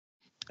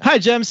Hi,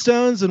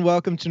 Gemstones, and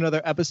welcome to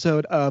another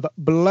episode of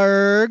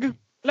Blurg.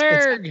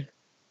 Blurg!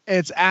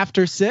 It's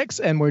after 6,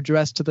 and we're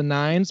dressed to the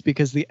nines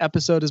because the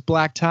episode is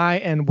black tie,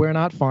 and we're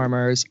not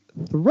farmers.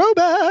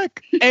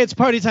 Throwback! It's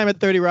party time at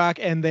 30 Rock,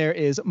 and there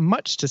is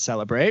much to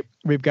celebrate.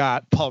 We've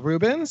got Paul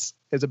Rubens,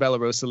 Isabella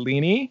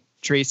Rossellini,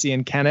 Tracy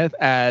and Kenneth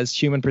as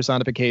human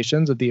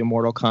personifications of the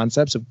immortal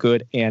concepts of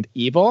good and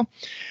evil.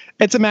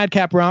 It's a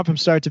madcap romp from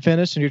start to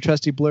finish, and your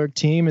trusty Blurg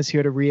team is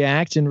here to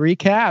react and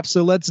recap.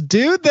 So let's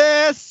do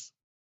this!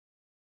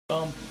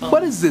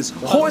 What is this,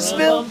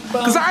 Horseville?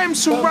 Because I am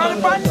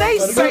surrounded by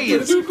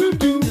naysayers.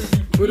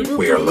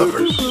 We are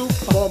lovers.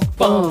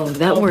 Oh,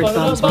 that word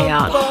bums me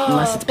out,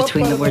 unless it's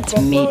between the words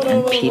meat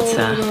and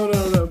pizza.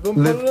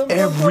 Live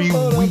every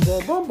week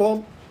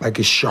like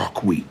a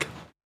Shark Week.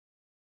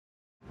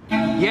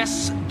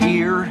 Yes,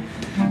 dear.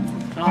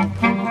 Oh,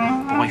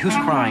 boy, who's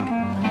crying?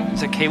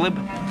 Is it Caleb?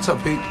 What's up,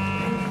 Pete?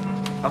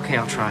 Okay,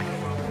 I'll try.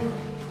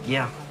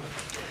 Yeah.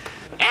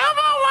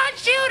 Elmo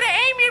wants you to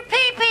aim your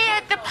pee-pee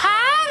at the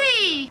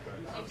potty.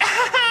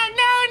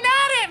 No,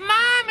 not at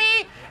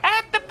Mommy.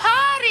 At the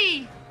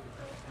potty.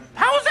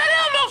 How was that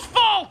Elmo's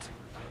fault?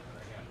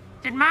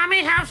 Did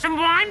Mommy have some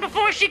wine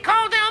before she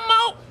called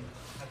Elmo?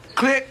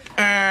 Click.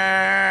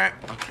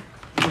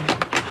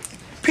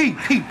 Pete.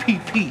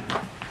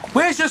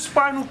 Where's your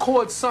spinal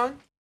cord, son?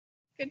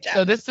 Good job.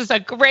 So this is a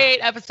great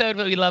episode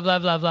that we love.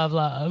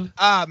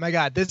 Oh my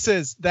God. This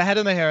is the head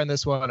and the hair in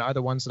this one are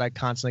the ones that I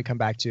constantly come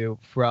back to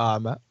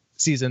from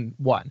season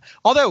 1.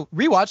 Although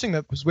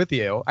rewatching this with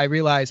you, I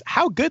realize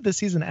how good this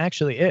season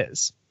actually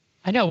is.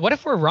 I know. What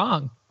if we're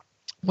wrong?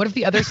 What if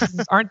the other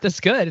seasons aren't this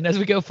good? And as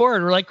we go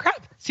forward, we're like,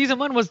 crap, season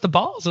 1 was the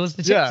balls. It was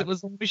the tips. Yeah. It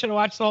was we should have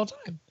watched the whole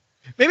time.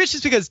 Maybe it's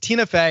just because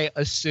Tina Fey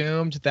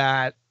assumed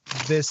that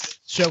this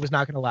show was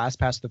not going to last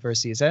past the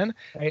first season.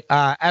 Right.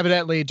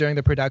 Evidently, during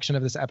the production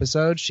of this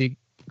episode, she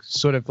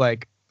sort of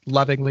like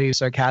lovingly,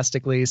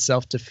 sarcastically,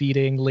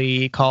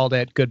 self-defeatingly called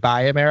it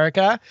Goodbye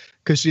America,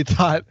 because she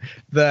thought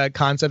the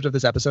concept of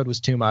this episode was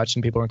too much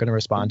and people weren't going to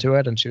respond to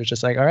it. And she was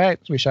just like, all right,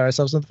 we shot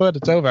ourselves in the foot.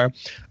 It's over.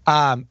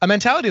 A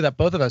mentality that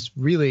both of us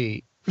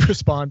really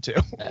respond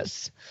to.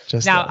 Yes.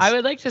 Just now, this. I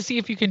would like to see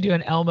if you can do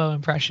an Elmo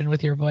impression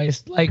with your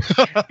voice, like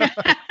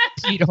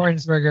Pete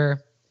Hornsberger,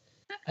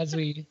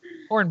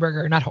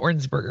 Hornberger, not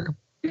Hornsberger.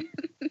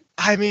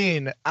 I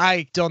mean,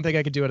 I don't think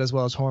I could do it as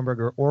well as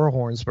Hornberger or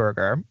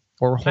Hornsberger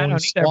or I don't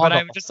either, but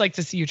I would just like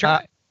to see you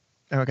try.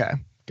 Okay.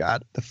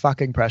 God, the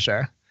fucking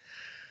pressure.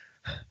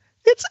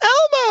 It's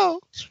Elmo.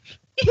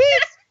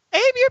 Please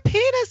aim your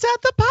penis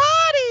at the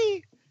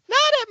potty,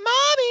 not at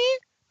Mommy.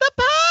 The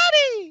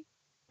potty.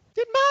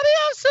 Did Mommy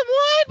have some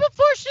wine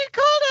before she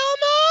called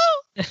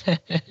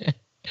Elmo?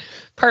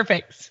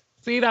 Perfect.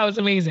 See, that was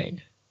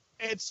amazing.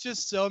 It's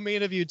just so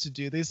mean of you to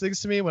do these things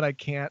to me when I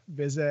can't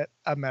visit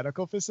a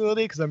medical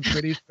facility, because I'm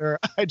pretty sure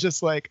I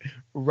just like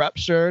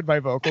ruptured my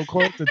vocal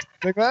cords and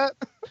like that.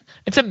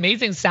 It's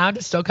amazing sound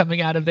is still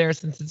coming out of there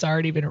since it's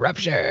already been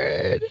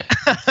ruptured.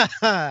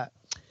 Yeah,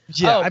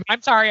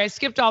 I'm sorry. I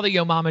skipped all the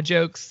Yo Mama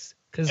jokes.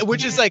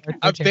 Which is like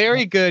a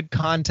very good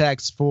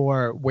context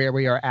for where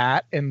we are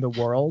at in the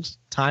world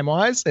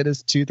time-wise. It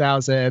is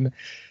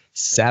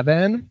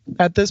 2007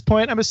 at this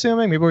point, I'm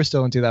assuming. Maybe we're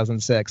still in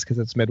 2006 because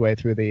it's midway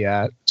through the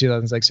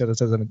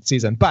 2006-2007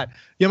 season. But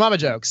Yo Mama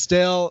jokes,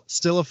 still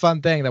a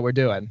fun thing that we're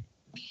doing.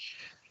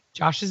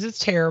 Josh's is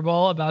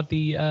terrible about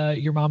the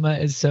your mama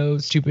is so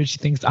stupid she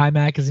thinks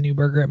iMac is a new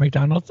burger at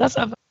McDonald's. That's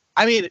not.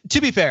 I mean,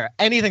 to be fair,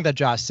 anything that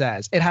Josh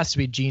says, it has to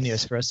be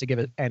genius for us to give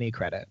it any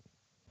credit.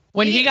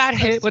 When he got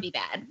hit with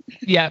bad.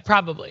 Yeah,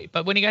 probably.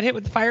 But when he got hit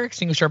with the fire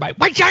extinguisher by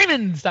white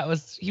diamonds,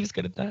 he was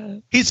good at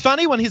that. He's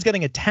funny when he's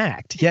getting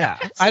attacked. Yeah.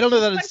 I don't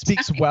know that it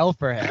speaks well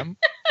for him.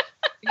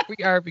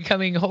 We are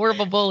becoming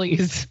horrible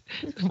bullies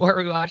the more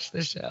we watch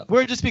this show.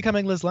 We're just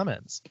becoming Liz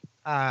Lemons,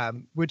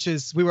 which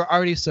is, we were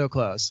already so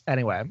close.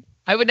 Anyway.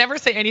 I would never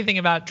say anything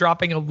about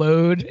dropping a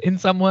load in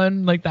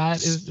someone. Like,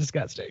 that is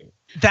disgusting.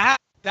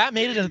 That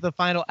made it into the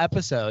final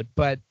episode,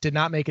 but did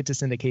not make it to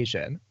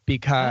syndication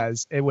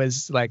because it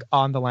was like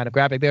on the line of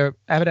grabbing. They're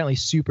evidently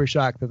super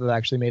shocked that it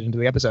actually made it into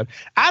the episode.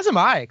 As am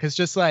I, because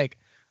just like,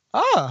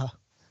 Blurg.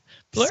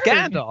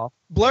 Scandal,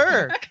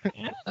 Blurg.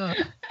 Yeah.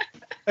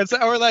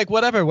 Or like,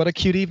 whatever, what a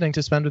cute evening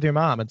to spend with your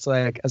mom. It's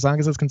like, as long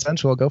as it's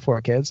consensual, go for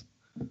it, kids.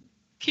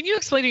 Can you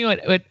explain to me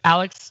what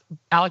Alec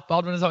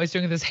Baldwin is always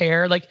doing with his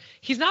hair? Like,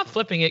 he's not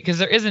flipping it because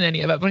there isn't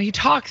any of it. When he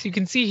talks, you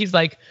can see he's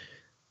like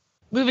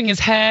moving his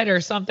head or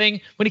something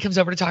when he comes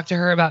over to talk to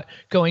her about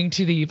going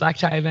to the black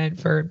tie event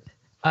for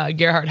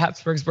Gerhard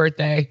Habsburg's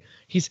birthday.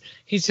 He's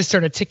just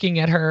sort of ticking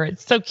at her.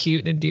 It's so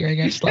cute and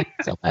endearing. I just like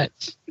it so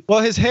much.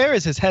 Well, his hair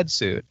is his head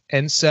suit.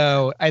 And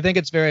so I think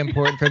it's very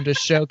important for him to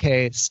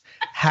showcase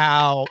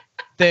how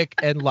thick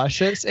and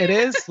luscious it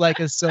is, like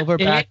a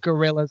silverback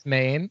gorilla's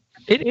mane.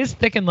 It is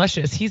thick and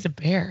luscious. He's a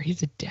bear.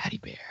 He's a daddy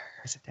bear.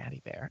 He's a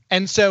daddy bear.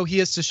 And so he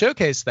has to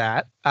showcase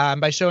that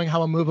by showing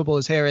how immovable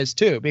his hair is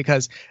too,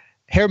 because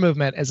hair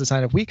movement is a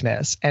sign of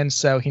weakness. And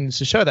so he needs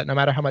to show that no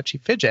matter how much he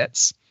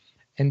fidgets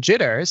and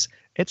jitters,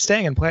 it's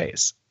staying in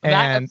place.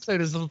 That And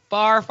episode is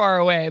far, far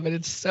away, but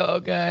it's so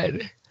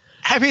good.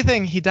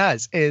 everything he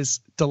does is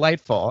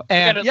delightful.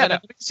 And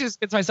let me just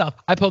get to myself.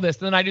 I pull this,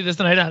 then I do this,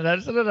 and I do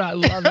that. I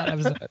love that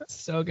episode.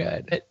 It's so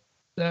good.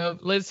 So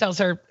Liz tells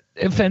her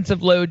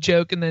offensive load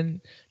joke, and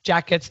then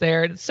Jack gets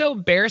there, and it's so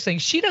embarrassing.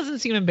 She doesn't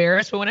seem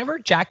embarrassed, but whenever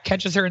Jack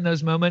catches her in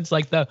those moments,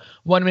 like the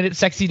 1 minute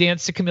sexy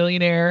dance to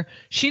Chameleonaire,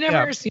 she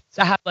never seems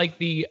to have like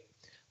the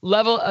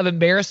level of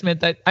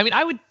embarrassment that, I mean,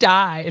 I would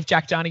die if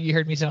Jack Donaghy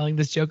heard me telling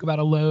this joke about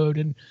a load,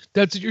 and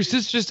that's what your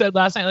sister said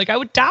last night. Like, I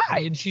would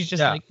die, and she's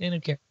just like, I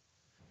don't care.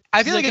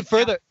 I feel like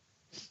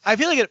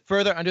it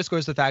further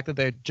underscores the fact that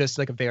they're just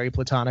like a very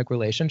platonic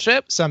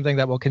relationship, something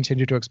that we'll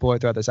continue to explore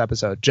throughout this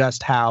episode,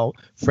 just how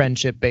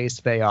friendship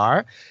based they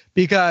are,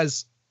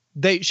 because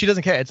she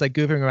doesn't care. It's like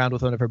goofing around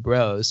with one of her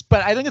bros.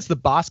 But I think it's the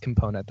boss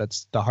component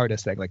that's the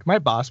hardest thing. Like, my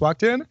boss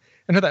walked in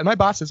and my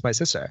boss is my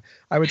sister.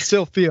 I would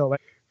still feel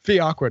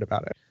awkward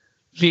about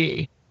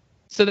it.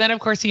 So then, of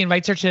course, he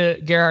invites her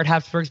to Gerhard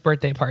Habsburg's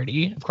birthday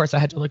party. Of course, I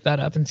had to look that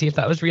up and see if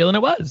that was real, and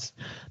it was.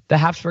 The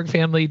Habsburg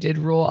family did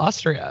rule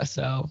Austria,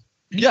 so...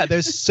 Yeah,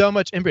 there's so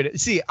much inbreeding.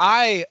 See,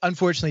 I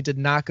unfortunately did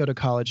not go to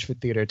college for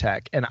theater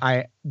tech, and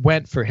I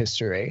went for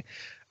history.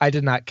 I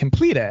did not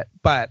complete it,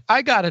 but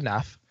I got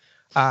enough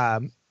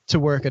to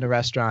work in a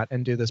restaurant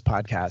and do this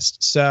podcast.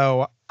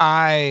 So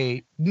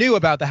I knew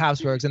about the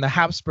Habsburgs, and the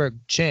Habsburg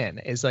chin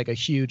is like a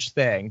huge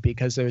thing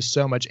because there's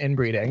so much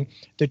inbreeding.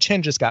 The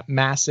chin just got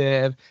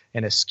massive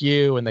and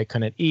askew, and they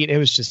couldn't eat. It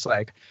was just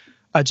like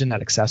a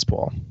genetic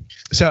cesspool.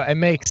 So it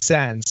makes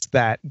sense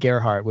that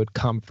Gerhard would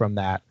come from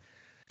that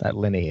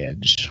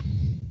lineage.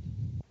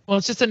 Well,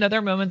 it's just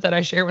another moment that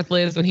I share with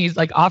Liz when he's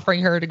like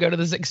offering her to go to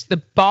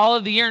the ball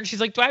of the year, and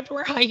she's like, "Do I have to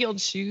wear high-heeled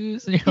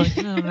shoes?" And you're like,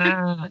 "No,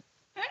 nah.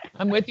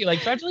 I'm with you.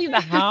 Like, do I have to leave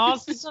the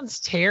house? This sounds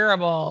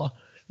terrible."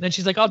 And then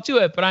she's like, "I'll do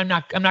it, but I'm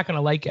not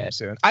gonna like it."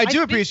 Soon. I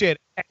do appreciate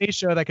any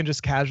show that can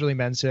just casually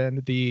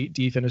mention the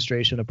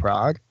defenestration of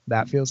Prague.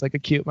 That feels like a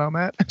cute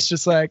moment. It's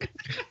just like,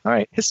 all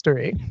right,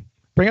 history,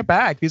 bring it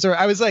back.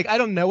 I was like, I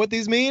don't know what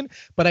these mean,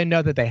 but I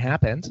know that they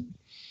happened.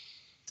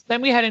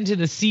 Then we head into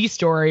the C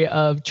story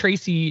of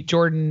Tracy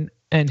Jordan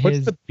and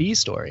What's the B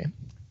story?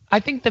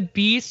 I think the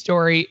B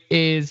story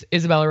is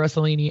Isabella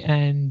Rossellini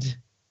and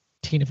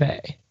Tina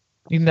Fey.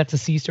 You think that's a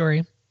C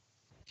story?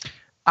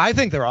 I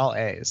think they're all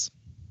A's.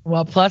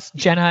 Well, plus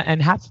Jenna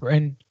and Habsburg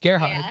and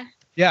Gerhard.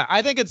 Yeah,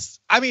 I think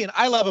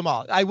I love them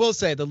all. I will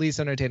say the least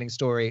entertaining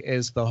story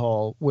is the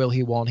whole will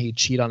he, won't he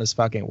cheat on his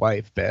fucking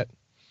wife bit.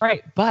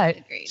 Right, but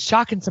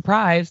shock and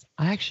surprise,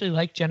 I actually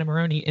like Jenna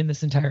Maroney in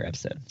this entire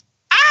episode.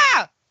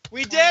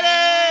 We did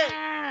it!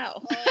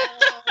 Wow.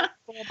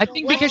 I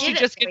think because she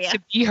just gets to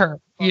be her,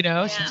 you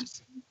know? She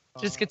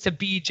just gets to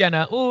be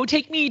Jenna. Oh,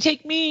 take me.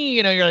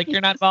 You know,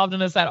 you're not involved in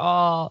this at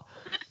all.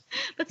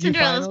 But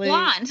Cinderella's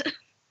blonde.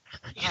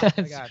 Yes.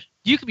 Oh my God.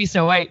 You could be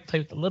Snow White, play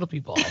with the little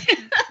people.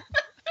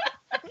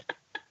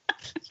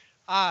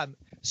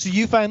 So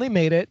you finally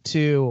made it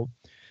to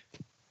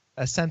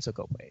a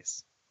sensical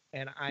place.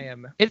 And I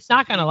am... It's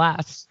not going to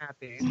last.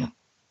 Happy.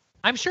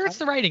 I'm sure it's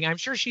the writing. I'm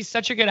sure she's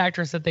such a good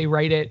actress that they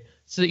write it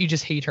so that you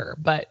just hate her.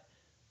 But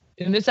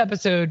in this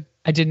episode,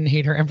 I didn't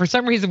hate her. And for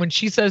some reason, when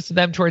she says to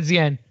them towards the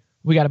end,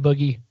 "We got a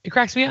boogie," it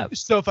cracks me up.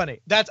 So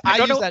funny. I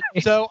use that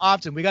so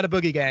often. We got a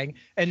boogie gang,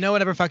 and no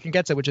one ever fucking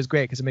gets it, which is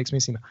great because it makes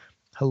me seem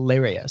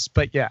hilarious.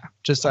 But yeah,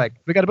 just like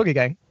we got a boogie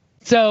gang.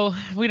 So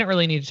we don't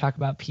really need to talk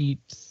about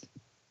Pete's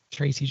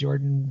Tracy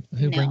Jordan,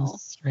 who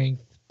brings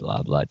strength,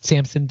 blah blah,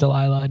 Samson,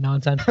 Delilah,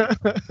 nonsense.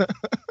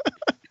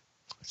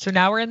 So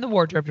now we're in the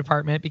wardrobe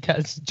department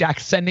because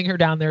Jack's sending her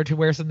down there to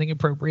wear something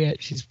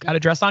appropriate. She's got to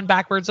dress on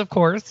backwards, of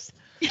course.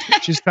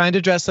 She's trying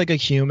to dress like a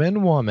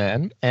human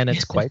woman, and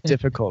it's quite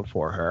difficult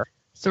for her.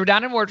 So we're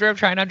down in wardrobe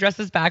trying on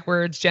dresses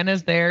backwards.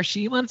 Jenna's there.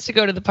 She wants to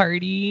go to the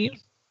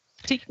party.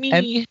 Take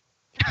me.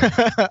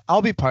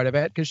 I'll be part of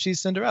it because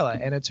she's Cinderella,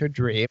 and it's her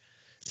dream.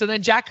 So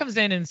then Jack comes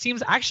in and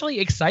seems actually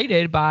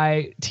excited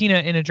by Tina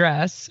in a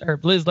dress, or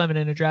Liz Lemon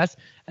in a dress,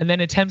 and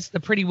then attempts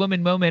the Pretty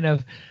Woman moment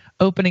of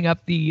opening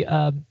up the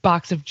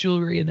box of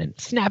jewelry and then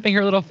snapping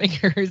her little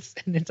fingers,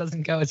 and it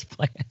doesn't go as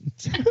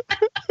planned.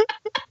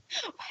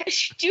 Why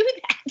did you do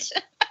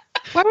that?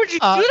 Why would you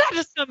do that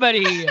to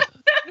somebody?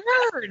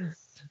 Nerds.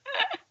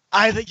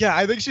 I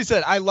think she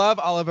said, I love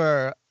all of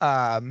her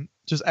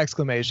just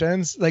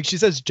exclamations. Like, she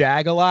says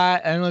jag a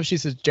lot. I don't know if she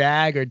says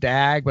jag or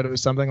dag, but it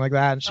was something like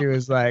that. And she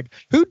was like,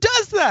 who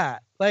does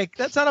that? Like,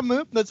 that's not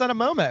a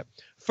moment.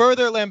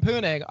 Further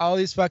lampooning all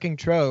these fucking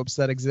tropes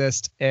that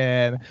exist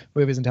in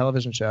movies and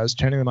television shows,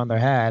 turning them on their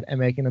head and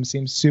making them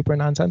seem super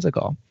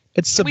nonsensical.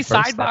 It's we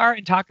sidebar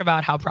and talk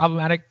about how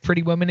problematic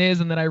Pretty Woman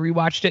is, and then I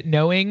rewatched it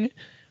knowing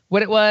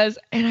what it was,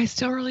 and I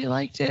still really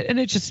liked it, and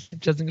it just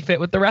doesn't fit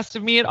with the rest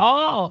of me at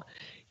all.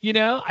 You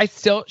know,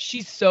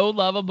 she's so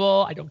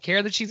lovable. I don't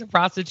care that she's a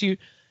prostitute.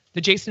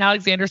 The Jason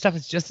Alexander stuff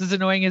is just as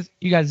annoying as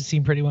you guys have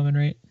seen Pretty Woman,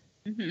 right?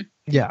 Mm-hmm.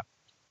 Yeah.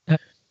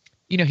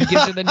 You know, he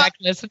gives her the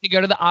necklace when they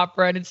go to the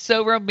opera, and it's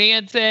so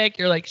romantic.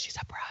 You're like, she's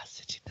a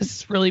prostitute. This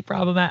is really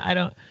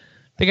problematic.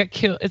 They got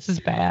killed. It's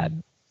just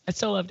bad. I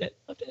still loved it.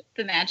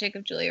 The magic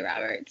of Julia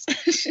Roberts.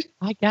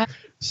 I guess.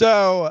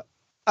 So,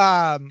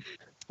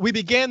 we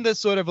began this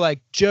sort of like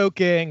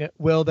joking,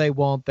 will they,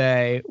 won't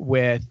they,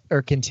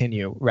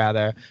 continue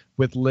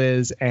with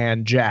Liz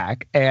and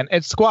Jack. And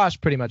it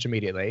squashed pretty much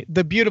immediately.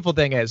 The beautiful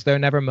thing is there are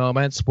never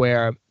moments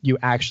where you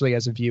actually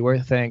as a viewer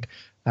think,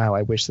 oh,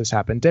 I wish this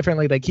happened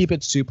differently. They keep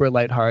it super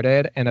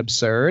lighthearted and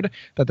absurd,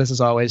 that this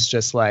is always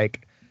just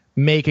like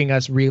making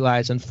us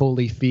realize and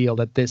fully feel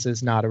that this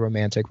is not a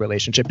romantic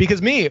relationship.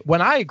 Because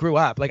when I grew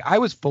up, like I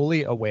was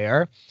fully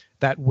aware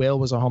that Will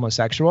was a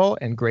homosexual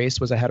and Grace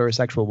was a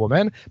heterosexual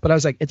woman. But I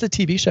was like, it's a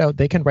TV show.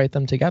 They can write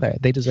them together.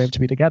 They deserve to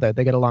be together.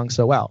 They get along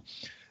so well.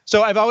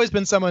 So I've always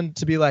been someone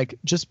to be like,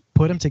 just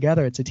put them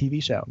together. It's a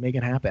TV show. Make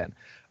it happen.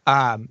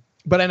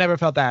 But I never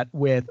felt that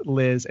with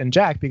Liz and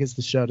Jack because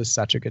the show does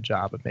such a good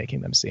job of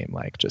making them seem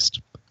like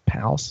just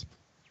pals.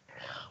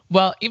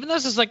 Well, even though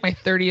this is like my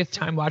 30th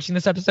time watching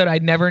this episode,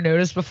 I'd never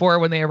noticed before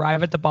when they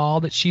arrive at the ball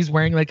that she's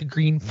wearing like a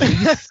green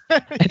fleece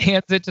and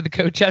hands it to the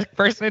coach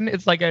person.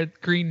 It's like a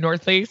green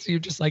North Face. You're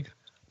just like,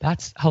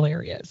 that's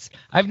hilarious.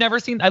 I've never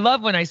seen. I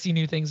love when I see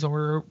new things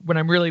when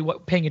I'm really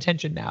paying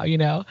attention now, you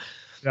know.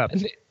 Yeah.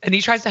 And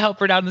he tries to help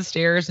her down the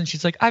stairs, and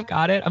she's like, "I've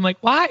got it." I'm like,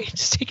 "Why?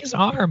 Just take his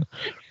arm,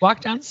 walk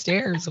down the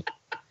stairs."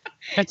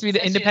 Has to be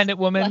the independent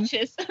woman.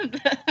 Yes,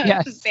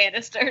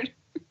 banister.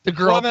 The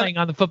girl playing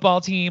on the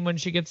football team when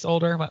she gets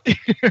older.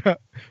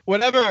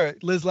 Whenever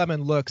Liz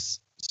Lemon looks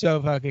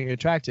so fucking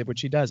attractive, which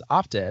she does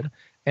often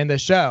in the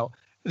show,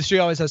 she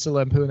always has to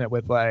lampoon it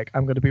with like,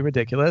 I'm going to be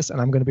ridiculous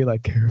and I'm going to be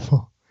like,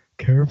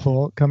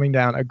 careful, coming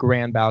down a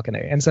grand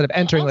balcony instead of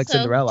entering like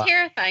Cinderella.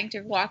 Terrifying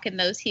to walk in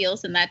those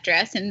heels and that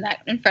dress and that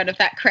in front of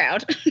that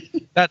crowd.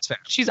 That's fair.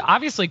 She's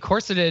obviously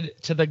corseted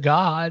to the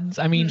gods.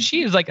 I mean,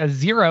 she is like a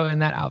 0 in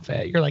that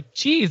outfit. You're like,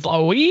 geez,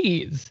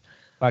 Louise.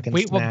 Well,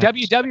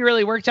 WW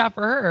really worked out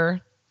for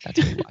her. That's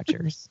Weight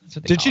Watchers.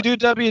 Did she do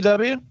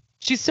WW?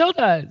 She still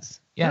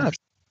does. Yeah.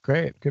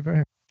 Great. Good for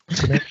her.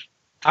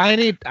 I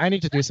need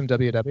to do some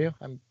WW.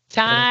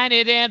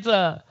 Tiny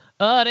dancer.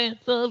 And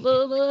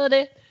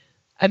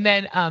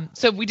then,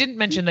 so we didn't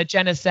mention that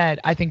Jenna said,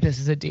 I think this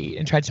is a date,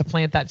 and tried to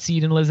plant that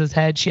seed in Liz's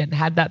head. She hadn't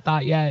had that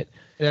thought yet.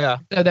 Yeah.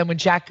 So then when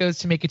Jack goes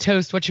to make a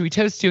toast, what should we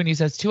toast to? And he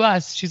says, to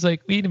us. She's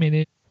like, wait a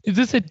minute. Is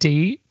this a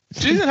date?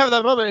 She doesn't have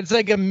that moment. It's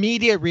like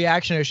immediate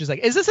reaction where she's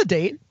like, is this a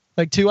date?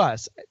 Like to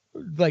us,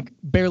 like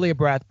barely a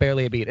breath,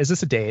 barely a beat. Is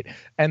this a date?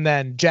 And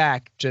then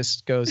Jack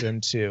just goes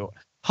into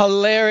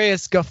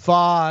hilarious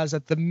guffaws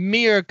at the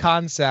mere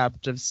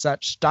concept of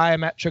such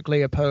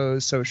diametrically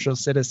opposed social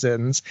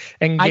citizens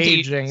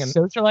engaging in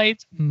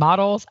socialites,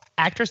 models,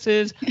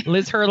 actresses,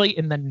 Liz Hurley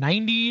in the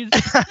 90s.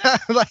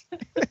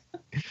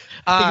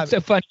 I think it's so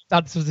funny. I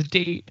thought this was a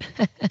date.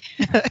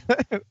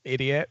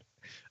 Idiot.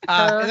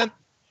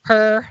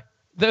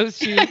 Those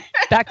two,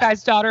 that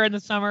guy's daughter in the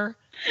summer.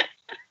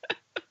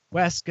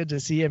 Wes, good to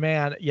see you,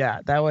 man.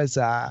 Yeah, that was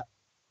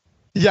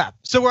yeah.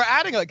 So we're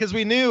adding because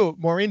we knew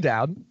Maureen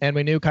Dowd and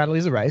we knew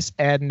Condoleezza Rice,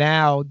 and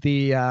now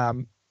the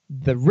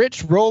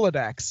rich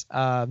Rolodex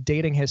of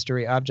dating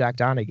history of Jack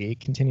Donaghy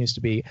continues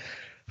to be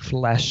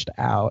fleshed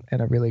out in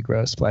a really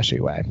gross,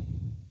 fleshy way.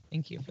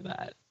 Thank you for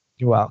that.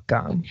 You're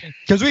welcome.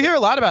 Because we hear a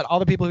lot about all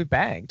the people who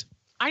banged.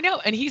 I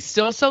know, and he's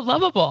still so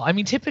lovable. I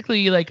mean,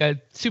 typically, like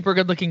a super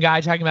good-looking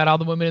guy talking about all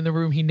the women in the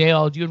room he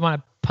nailed, you would want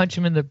to punch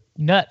him in the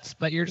nuts,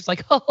 but you're just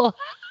like, oh.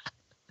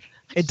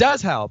 It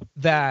does help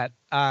that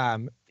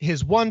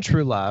his one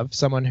true love,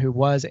 someone who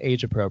was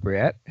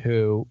age-appropriate,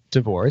 who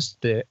divorced,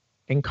 the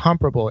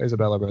incomparable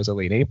Isabella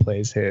Rossellini,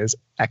 plays his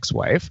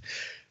ex-wife,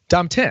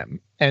 dumped him.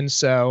 And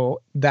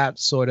so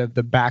that's sort of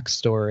the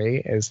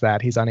backstory, is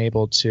that he's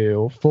unable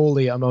to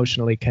fully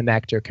emotionally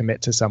connect or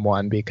commit to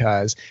someone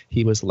because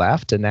he was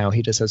left, and now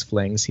he just has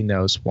flings he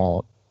knows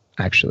won't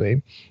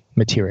actually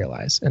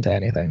materialize into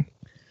anything.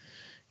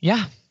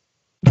 Yeah.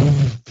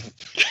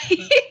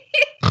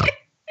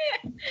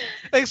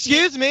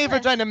 Excuse me for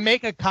trying to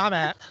make a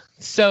comment.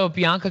 So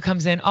Bianca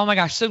comes in. Oh my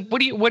gosh. So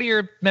what are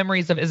your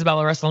memories of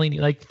Isabella Rossellini?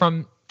 Like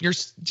from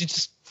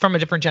just from a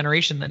different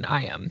generation than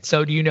I am.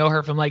 So do you know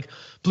her from like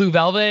Blue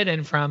Velvet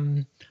and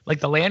from like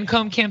the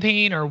Lancome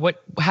campaign, or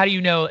what? How do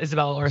you know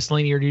Isabella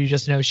Rossellini, or do you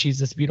just know she's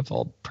this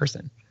beautiful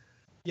person?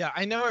 Yeah,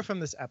 I know her from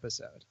this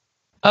episode.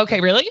 Okay,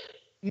 really?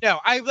 No,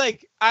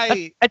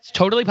 It's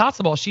totally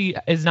possible. She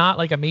is not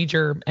like a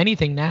major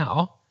anything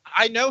now.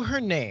 I know her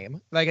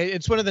name. Like,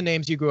 it's one of the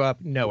names you grew up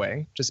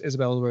knowing, just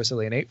Isabella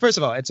Rossellini. First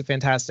of all, it's a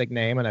fantastic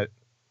name, and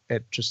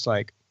it just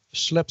like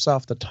slips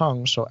off the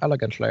tongue so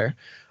elegantly.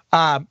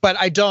 But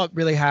I don't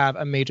really have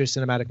a major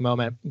cinematic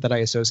moment that I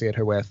associate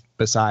her with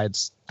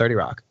besides 30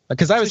 Rock.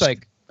 Because I was 15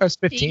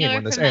 Do you know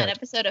when her this from aired. that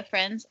episode of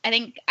Friends? I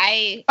think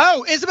I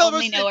Isabella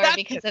only know her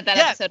because of that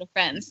episode of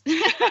Friends.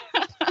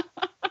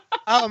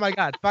 Oh my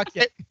God, fuck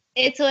yeah.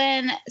 It's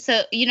when,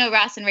 so you know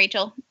Ross and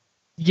Rachel?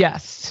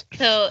 Yes.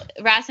 So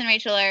Ross and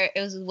Rachel it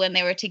was when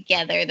they were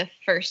together the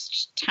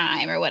first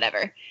time or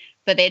whatever.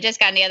 But they had just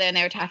gotten together and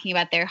they were talking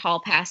about their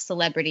hall pass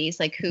celebrities,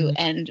 like who,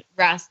 and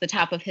Ross, the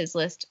top of his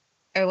list,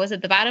 or was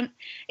it the bottom?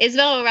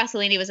 Isabella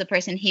Rossellini was the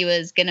person he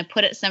was going to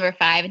put at number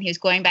 5, and he was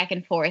going back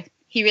and forth.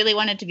 he really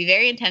wanted to be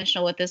very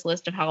intentional with this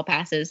list of hall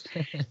passes.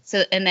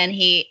 And then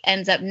he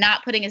ends up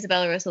not putting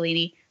Isabella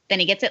Rossellini. Then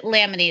he gets it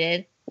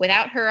laminated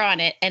without her on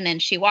it. And then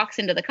she walks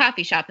into the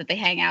coffee shop that they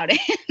hang out in.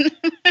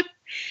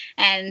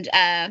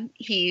 And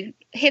he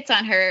hits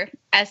on her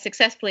as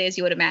successfully as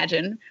you would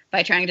imagine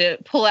by trying to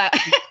pull out,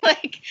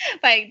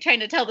 by trying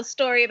to tell the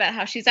story about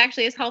how she's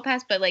actually his hall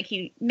pass. But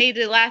he made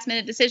the last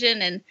minute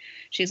decision and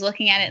she's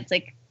looking at it. It's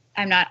like,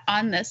 I'm not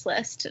on this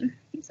list. And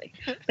he's like,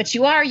 but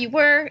you are, you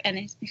were.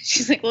 And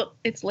she's like, well,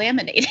 it's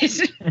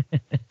laminated.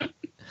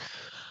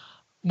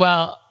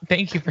 Well,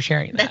 thank you for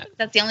sharing that.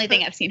 That's the only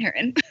thing I've seen her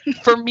in.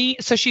 For me,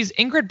 so she's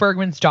Ingrid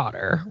Bergman's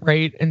daughter,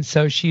 right? And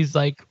so she's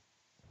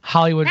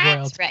Hollywood That's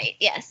royalty. Right,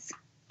 yes.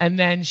 And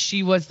then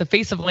she was the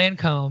face of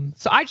Lancome.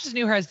 So I just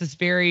knew her as this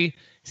very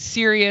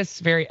serious,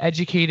 very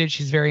educated.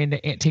 She's very into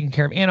taking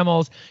care of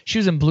animals. She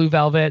was in Blue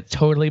Velvet,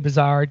 totally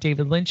bizarre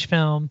David Lynch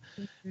film.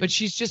 Mm-hmm. But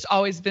she's just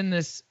always been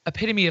this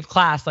epitome of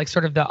class,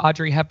 sort of the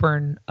Audrey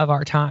Hepburn of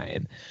our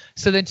time.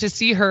 So then to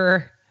see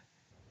her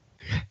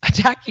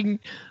attacking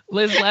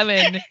Liz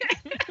Lemon.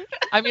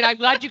 I mean, I'm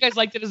glad you guys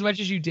liked it as much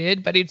as you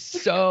did, but it's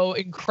so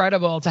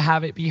incredible to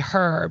have it be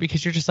her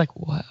because you're just like,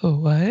 what?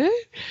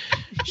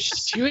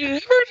 She would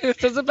never do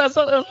this as a best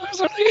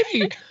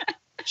lady.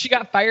 She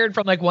got fired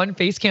from one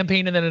face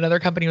campaign, and then another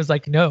company was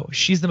like, no,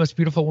 she's the most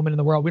beautiful woman in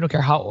the world. We don't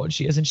care how old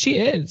she is. And she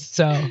is.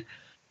 So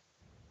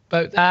we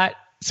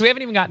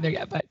haven't even gotten there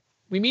yet, but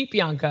we meet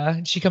Bianca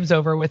and she comes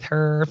over with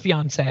her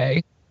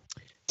fiance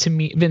to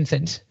meet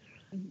Vincent.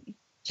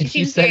 She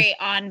seems very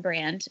on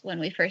brand when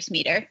we first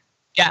meet her.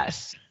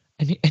 Yes.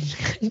 And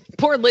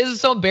poor Liz is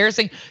so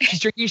embarrassing. She's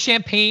drinking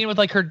champagne with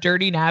her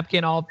dirty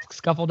napkin all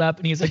scuffled up.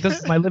 And he's like, this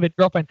is my live-in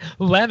girlfriend,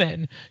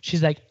 Lemon.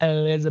 She's like,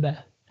 Elizabeth.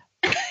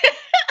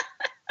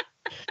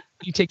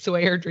 He takes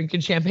away her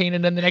drinking champagne.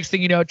 And then the next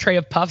thing you know, a tray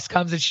of puffs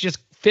comes and she just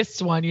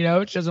fists one, She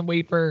doesn't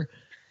wait for.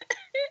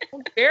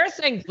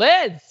 Embarrassing,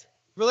 Liz.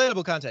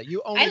 Relatable content.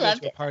 You only go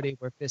to a party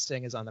where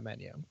fisting is on the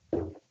menu.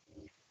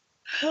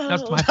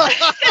 That's my fault.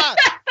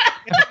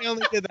 I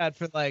only did that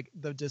for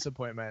the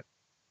disappointment.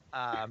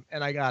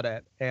 And I got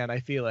it and I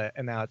feel it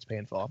and now it's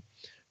painful.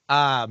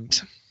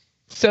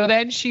 So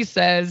then she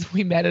says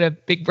we met at a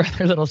Big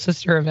Brother Little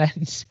Sister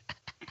event.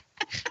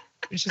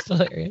 Which is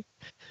hilarious.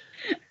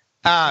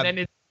 And then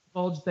it's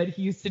divulged that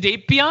he used to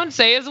date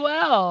Beyonce as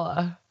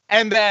well.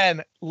 And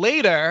then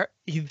later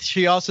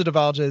she also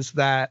divulges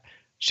that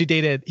he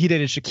dated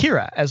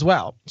Shakira as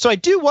well. So I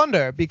do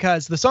wonder,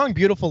 because the song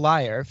Beautiful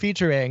Liar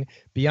featuring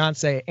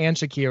Beyonce and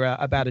Shakira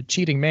about a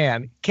cheating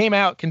man came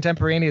out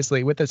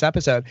contemporaneously with this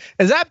episode.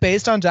 Is that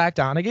based on Jack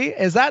Donaghy?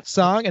 Is that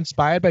song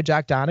inspired by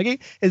Jack Donaghy?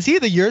 Is he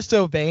the You're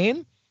So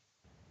Vain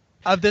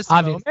of this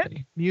moment?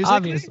 Musically?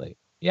 Obviously.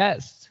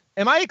 Yes.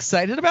 Am I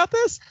excited about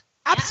this?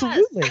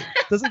 Absolutely.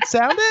 Yes. Does it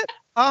sound it?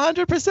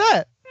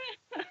 100%.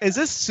 Is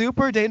this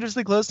super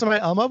dangerously close to my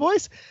Elmo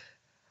voice?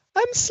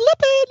 I'm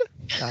slipping.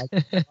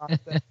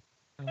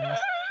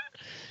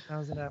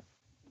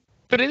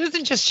 But it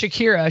isn't just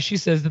Shakira. She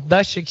says the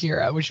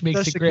Shakira, which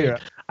makes it great.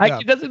 Yeah.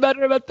 It doesn't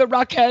matter about the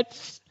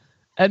Rockettes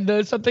and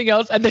the something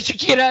else and the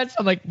Shakiras.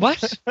 I'm like,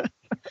 what?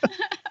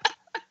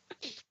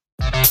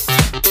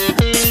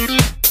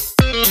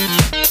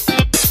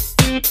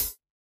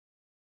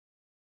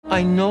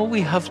 I know we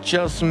have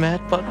just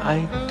met, but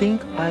I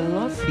think I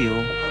love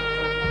you.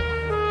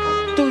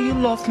 Do you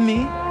love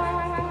me?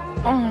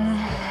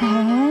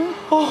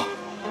 Oh,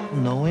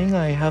 knowing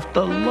I have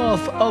the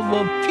love of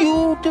a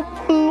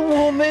beautiful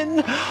woman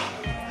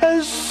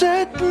has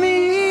set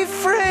me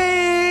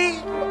free.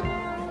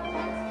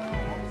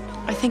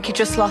 I think you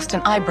just lost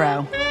an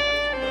eyebrow.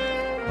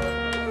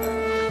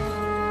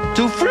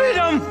 To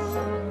freedom!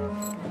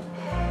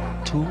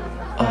 To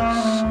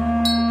us.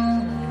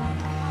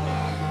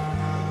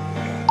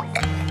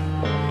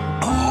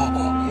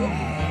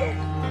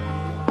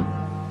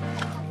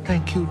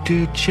 Thank you,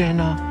 dear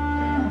Jenna.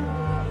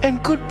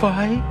 And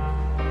goodbye.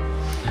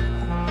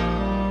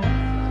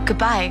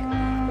 Goodbye?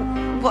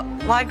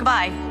 Why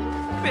goodbye?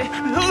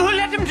 Who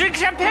let him drink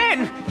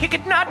champagne? He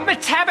could not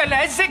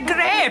metabolize the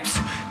grapes.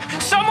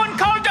 Someone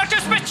call Dr.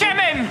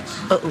 Spichemin.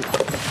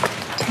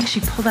 I think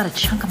she pulled out a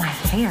chunk of my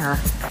hair.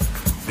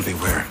 Really,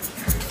 where?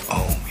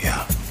 Oh,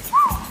 yeah.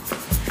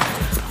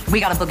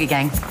 We got a boogie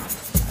gang.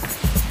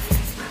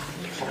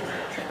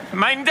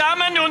 Meine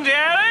Damen und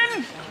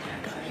Herren,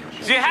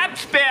 the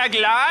Habsburg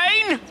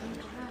line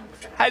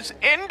has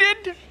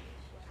ended.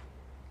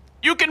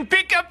 You can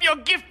pick up your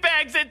gift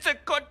bags at the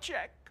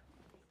Kotchak.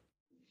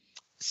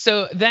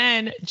 So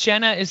then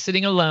Jenna is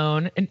sitting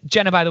alone. And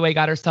Jenna, by the way,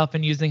 got herself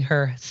in using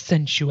her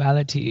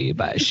sensuality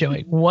by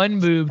showing one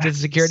boob to the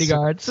security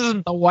guard. This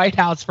isn't the White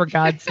House, for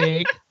God's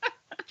sake.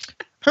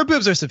 Her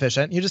boobs are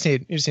sufficient. You just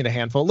need a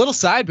handful. Little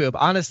side boob,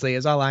 honestly,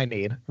 is all I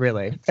need,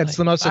 really. It's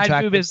the most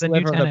attractive boob is the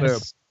new sliver of the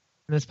boob.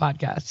 In this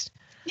podcast.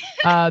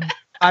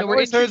 I've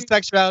always heard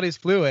sexuality is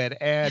fluid,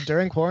 and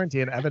during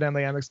quarantine,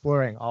 evidently I'm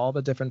exploring all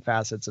the different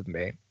facets of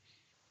me.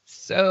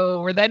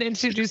 So we're then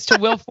introduced to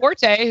Will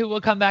Forte, who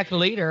will come back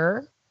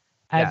later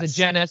as a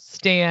Jenna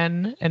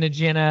stan and a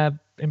Jenna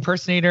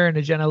impersonator and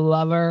a Jenna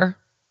lover.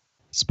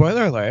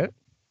 Spoiler alert.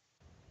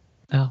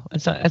 Oh,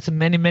 that's a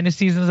many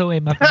seasons away,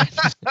 my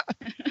friend.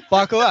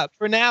 Buckle up.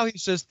 For now,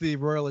 he's just the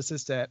royal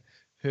assistant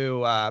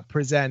who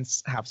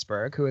presents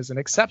Habsburg, who is an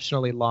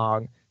exceptionally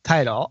long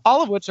title,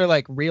 all of which are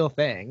like real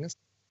things.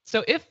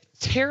 So if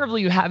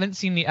terribly you haven't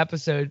seen the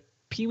episode,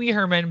 Pee Wee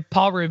Herman,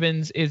 Paul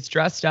Reubens, is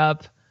dressed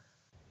up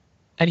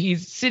and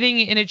he's sitting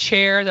in a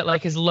chair that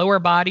like his lower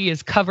body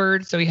is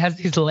covered. So he has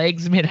these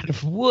legs made out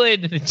of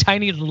wood and a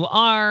tiny little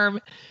arm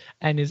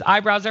and his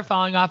eyebrows are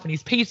falling off and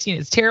he's pasting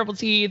his terrible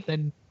teeth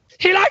and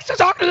he likes to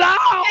talk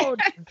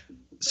loud.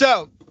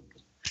 So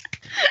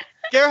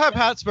Gerhard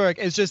Habsburg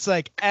is just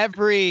like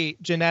every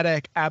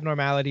genetic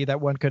abnormality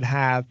that one could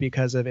have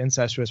because of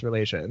incestuous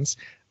relations.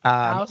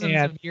 Thousands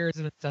of years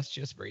of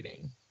incestuous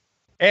breeding.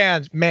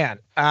 And man,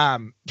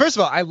 first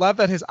of all, I love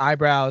that his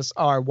eyebrows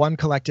are one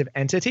collective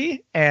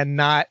entity and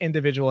not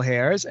individual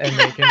hairs, and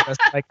they can just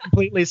like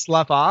completely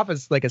slough off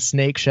as like a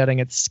snake shedding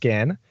its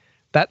skin.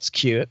 That's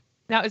cute.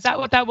 Now, is that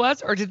what that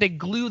was, or did they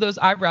glue those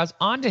eyebrows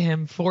onto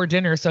him for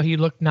dinner so he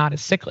looked not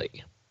as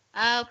sickly?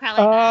 Oh,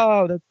 probably.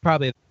 Oh, that's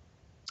probably.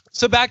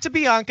 So back to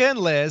Bianca and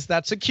Liz.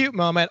 That's a cute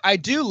moment. I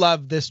do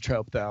love this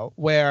trope, though,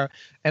 where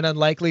an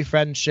unlikely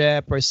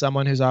friendship or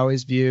someone who's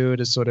always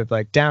viewed as sort of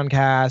like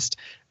downcast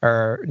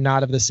or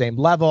not of the same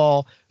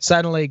level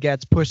suddenly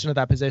gets pushed into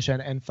that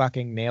position and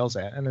fucking nails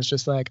it. And it's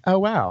just like, oh,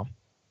 wow.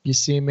 You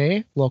see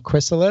me? Little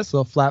chrysalis,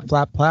 little flap,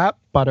 flap, flap,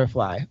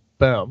 butterfly.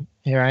 Boom.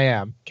 Here I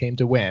am. Came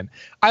to win.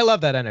 I love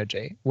that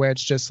energy where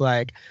it's just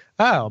like,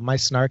 oh, my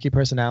snarky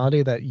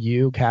personality that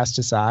you cast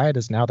aside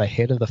is now the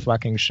hit of the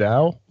fucking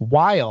show.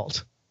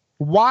 Wild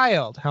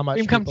how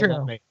much come people true.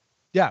 love me.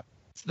 Yeah.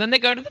 So then they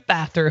go to the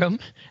bathroom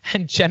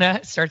and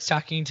Jenna starts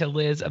talking to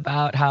Liz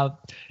about how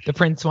the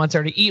prince wants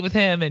her to eat with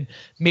him and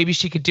maybe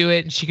she could do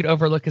it and she could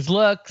overlook his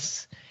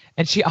looks.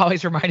 And she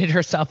always reminded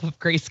herself of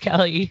Grace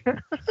Kelly.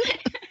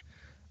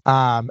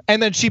 And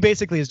then she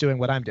basically is doing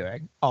what I'm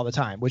doing all the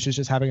time, which is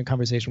just having a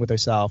conversation with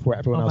herself where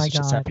everyone else is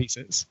just at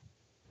pieces.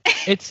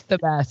 It's the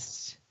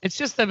best. It's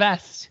just the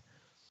best.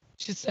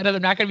 She said,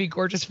 I'm not going to be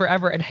gorgeous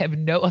forever and have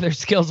no other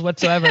skills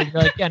whatsoever. And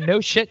you're like, yeah,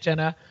 no shit,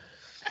 Jenna.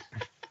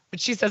 But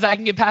she says, I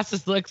can get past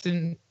this looks.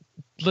 And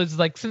Liz is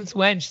like, since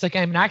when? She's like,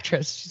 I'm an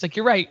actress. She's like,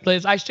 you're right,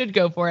 Liz. I should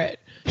go for it.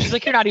 She's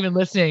like, you're not even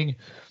listening.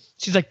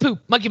 She's like, poop,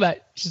 monkey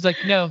butt. She's like,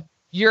 no,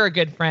 you're a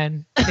good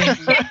friend. Thank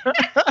you.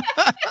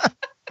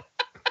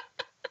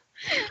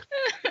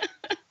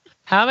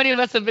 How many of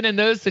us have been in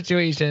those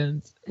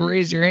situations?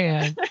 Raise your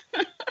hand.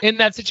 In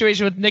that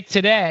situation with Nick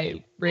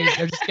today.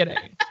 I'm just kidding.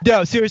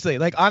 No, seriously.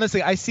 Like,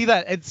 honestly, I see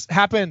that it's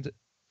happened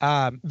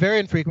very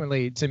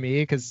infrequently to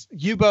me because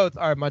you both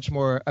are much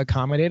more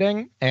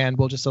accommodating and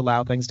will just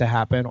allow things to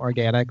happen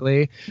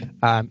organically,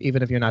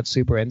 even if you're not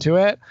super into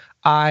it.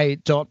 I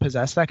don't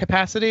possess that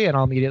capacity, and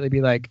I'll immediately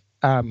be like,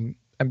 I'm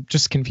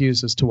just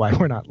confused as to why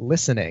we're not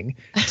listening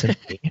to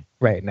me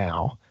right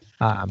now.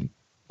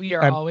 We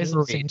are always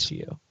listening to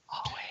you.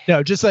 Always.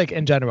 No, just like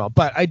in general.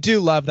 But I do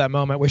love that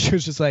moment where she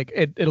was just like,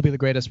 it'll be the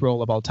greatest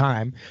role of all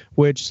time,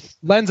 which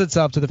lends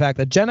itself to the fact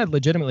that Jenna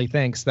legitimately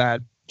thinks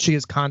that she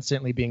is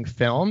constantly being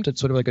filmed. It's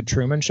sort of like a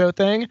Truman Show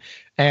thing.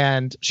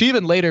 And she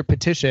even later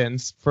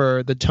petitions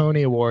for the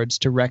Tony Awards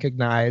to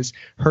recognize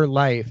her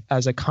life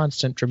as a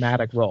constant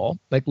dramatic role,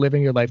 like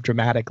living your life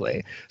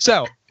dramatically.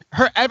 So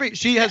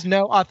she has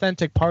no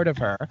authentic part of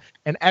her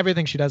and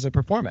everything she does is a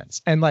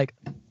performance. And like,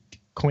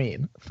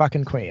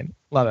 fucking queen.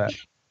 Love it.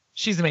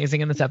 She's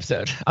amazing in this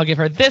episode. I'll give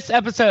her this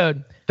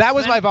episode. That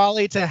was my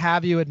volley to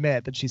have you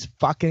admit that she's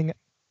fucking.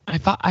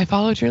 I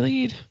followed your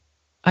lead.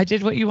 I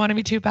did what you wanted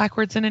me to,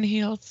 backwards and in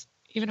heels.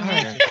 Even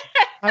harder.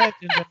 All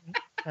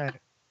right.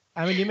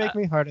 I mean, you make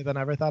me harder than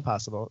I ever thought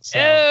possible. So.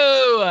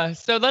 Ew.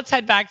 So let's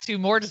head back to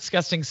more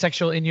disgusting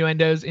sexual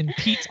innuendos in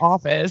Pete's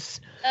office.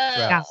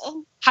 Now,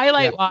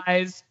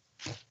 highlight-wise,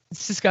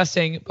 it's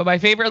disgusting. But my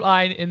favorite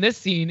line in this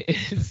scene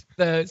is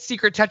the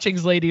secret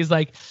touchings lady is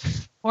like,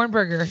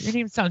 Hornberger, your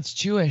name sounds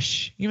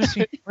Jewish. You must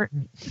be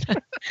important.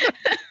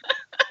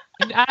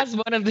 And as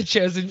one of the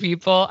chosen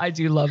people, I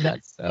do love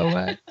that so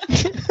much.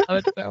 I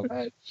love it so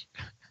much.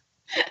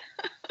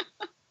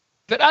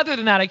 But other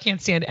than that, I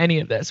can't stand any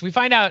of this. We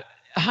find out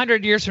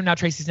 100 years from now,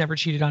 Tracy's never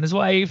cheated on his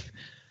wife.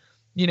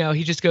 You know,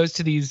 he just goes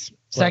to these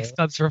sex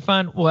clubs for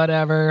fun,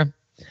 whatever.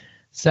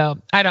 So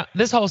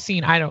this whole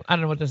scene, I don't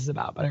know what this is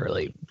about, but I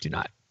really do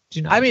not.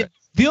 I mean,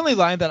 the only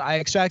line that I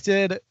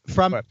extracted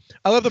from it,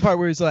 I love the part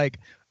where he's like,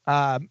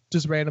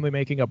 just randomly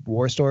making up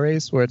war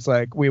stories where it's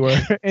like we were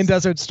in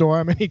Desert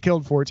Storm and he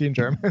killed 14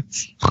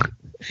 Germans.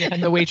 Yeah,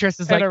 and the waitress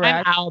is like,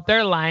 I'm out.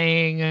 They're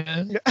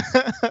lying.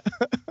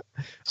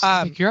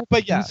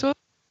 But yeah.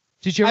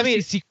 Did you ever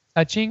see Secret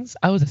Touchings?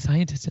 I was a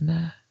scientist in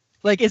that.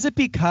 Like, is it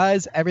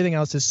because everything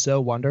else is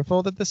so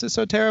wonderful that this is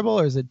so terrible,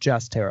 or is it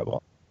just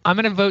terrible? I'm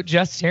going to vote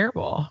just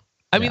terrible.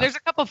 I mean, there's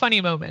a couple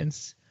funny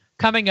moments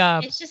coming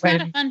up. It's just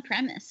not a fun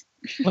premise.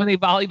 When they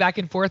volley back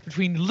and forth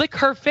between lick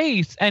her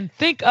face and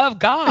think of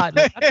God.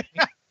 For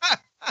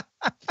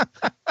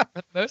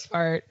the most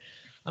part,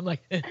 I'm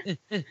like,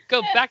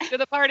 go back to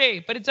the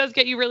party. But it does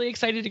get you really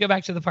excited to go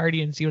back to the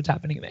party and see what's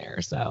happening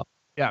there. So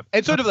Yeah,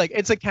 it's sort of like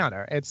it's a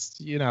counter. It's,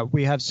 you know,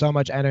 we have so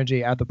much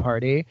energy at the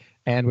party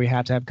and we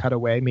have to have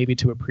cutaway maybe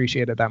to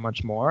appreciate it that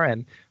much more.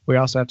 And we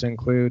also have to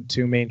include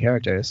 2 main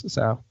characters.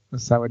 So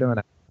that's how we're doing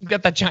it. You've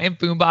got that giant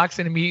boombox,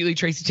 and immediately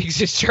Tracy takes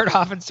his shirt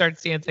off and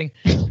starts dancing.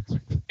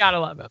 Gotta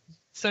love him.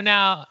 So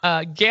now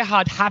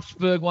Gerhard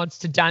Habsburg wants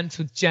to dance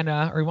with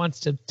Jenna, or he wants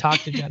to talk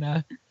to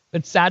Jenna.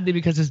 But sadly,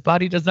 because his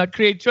body does not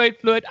create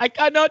joint fluid, I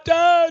cannot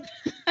dance.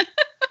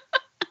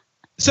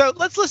 So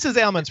let's list his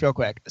ailments real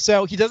quick.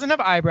 So he doesn't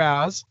have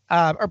eyebrows,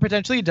 or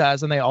potentially he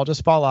does, and they all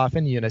just fall off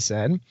in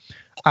unison.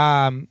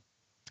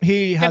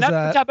 He has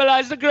cannot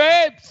metabolize the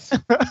grapes.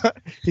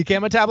 He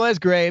can't metabolize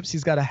grapes.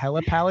 He's got a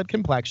hella pallid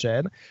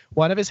complexion.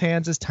 One of his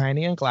hands is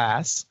tiny and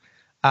glass,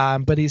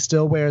 but he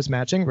still wears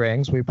matching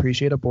rings. We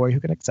appreciate a boy who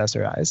can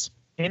accessorize.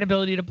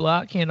 Inability to blow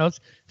out candles.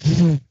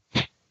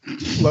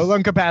 Low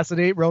lung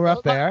capacity, real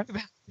rough there.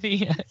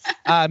 Yes.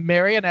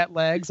 Marionette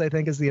legs, I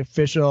think, is the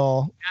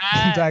official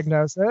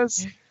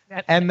diagnosis.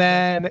 And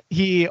then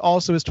he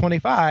also is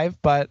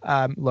 25, but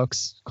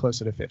looks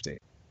closer to 50.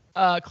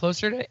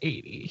 Closer to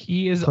 80.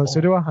 He is closer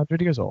old. to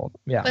 100 years old.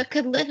 Yeah. But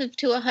could live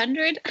to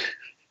 100.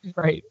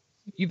 Right.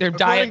 Either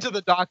According die to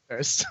the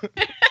doctors.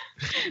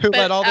 Who But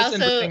let all this also,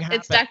 interesting happen.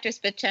 it's Dr.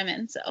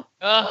 Spitchemin, so.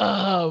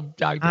 Oh,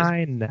 doctors.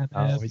 I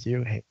know.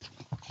 You hate.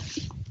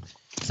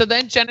 So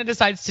then Jenna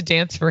decides to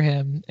dance for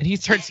him, and he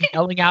starts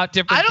yelling out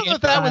different. I don't know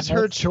if that was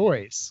her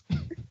choice.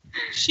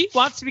 She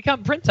wants to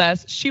become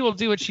princess. She will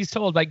do what she's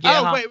told by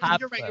Oh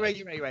wait,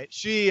 you're right.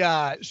 She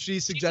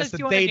suggests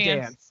that they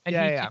dance. And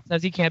he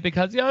says he can't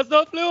because he has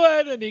no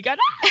fluid, and he got.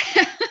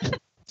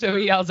 So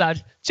he yells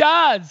out,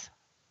 "Jazz,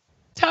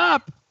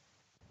 top,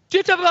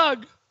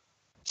 jitterbug,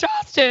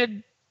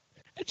 Charleston,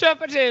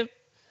 interpretive,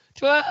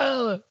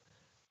 12,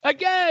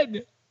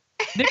 again."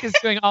 Nick is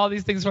doing all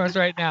these things for us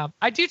right now.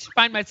 I do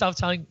find myself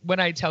telling,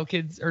 when I tell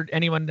kids or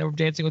anyone that we're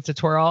dancing with, to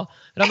twirl,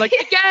 and I'm like,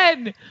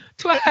 again,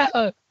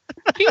 12,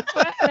 keep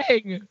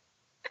twirling.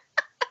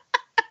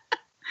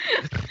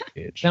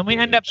 Then we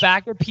end up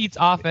back at Pete's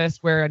office,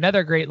 where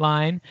another great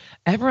line: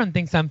 everyone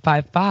thinks I'm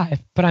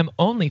 5'5", but I'm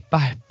only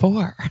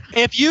 5'4".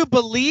 If you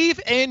believe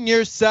in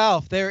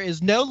yourself, there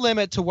is no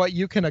limit to what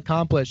you can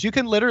accomplish. You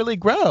can literally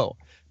grow.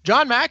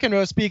 John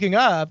McEnroe, speaking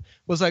of,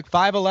 was like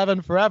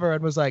 5'11" forever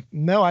and was like,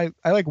 no, I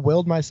like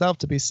willed myself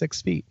to be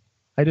 6 feet.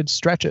 I did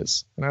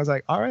stretches. And I was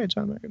like, all right,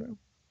 John McEnroe.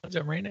 I'll do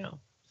him right now.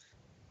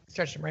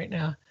 Stretch him right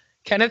now.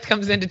 Kenneth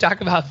comes in to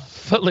talk about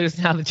Footloose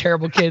and how the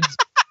terrible kids.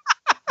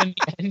 In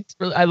the end,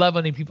 I love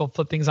when people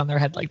flip things on their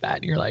head like that.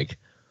 And you're like,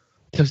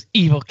 those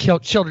evil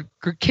children,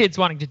 kids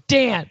wanting to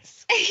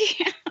dance.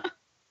 Yeah.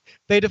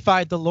 They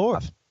defied the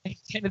law.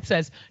 Kenneth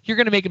says, you're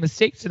going to make a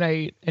mistake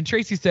tonight. And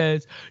Tracy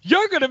says,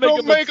 you're going to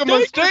make a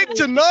mistake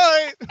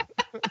tonight.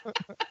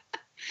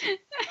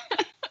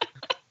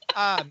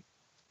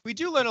 We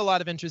do learn a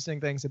lot of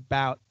interesting things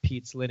about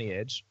Pete's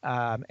lineage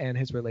and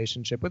his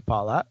relationship with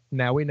Paula.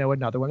 Now we know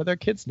another one of their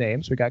kids'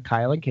 names. We got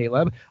Kyle and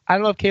Caleb. I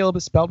don't know if Caleb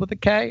is spelled with a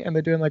K and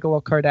they're doing like a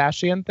little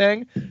Kardashian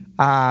thing.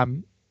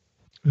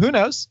 Who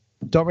knows?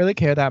 Don't really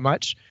care that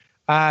much.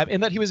 In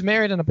that he was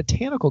married in a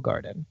botanical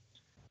garden.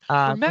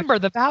 Remember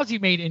the vows you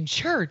made in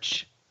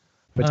church.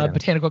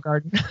 Botanical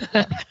garden.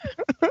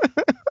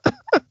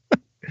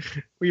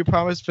 Where you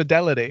promised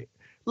fidelity.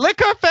 Lick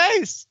her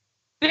face.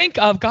 Think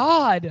of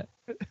God.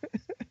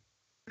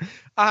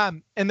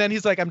 And then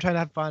he's like, I'm trying to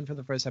have fun for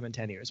the first time in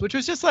 10 years, which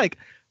was just like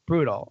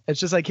brutal.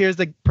 It's just like, here's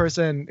the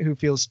person who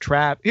feels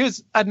trapped.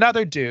 Here's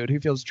another dude who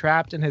feels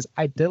trapped in his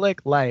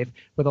idyllic life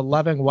with a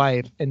loving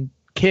wife and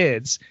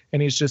kids.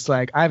 And he's just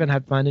like, I haven't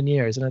had fun in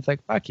years. And it's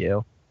like, fuck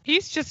you.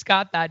 He's just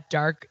got that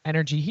dark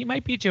energy. He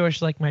might be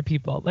Jewish like my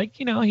people. Like,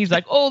 you know, he's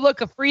like, oh,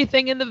 look, a free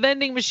thing in the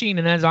vending machine.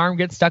 And his arm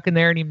gets stuck in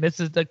there and he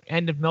misses the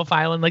end of MILF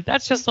Island. Like,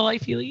 that's just the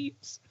life he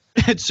leads.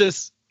 It's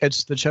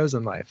the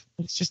chosen life.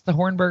 It's just the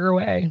Hornberger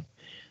way.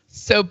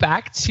 So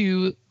back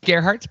to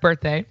Gerhardt's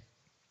birthday.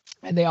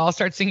 And they all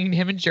start singing to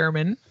him in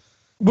German.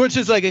 Which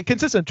is like a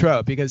consistent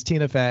trope because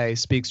Tina Fey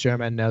speaks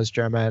German, knows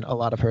German. A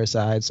lot of her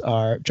sides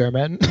are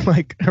German,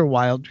 like her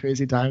wild,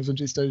 crazy times when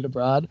she studied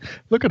abroad.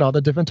 Look at all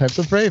the different types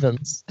of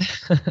ravens.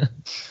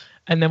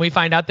 And then we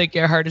find out that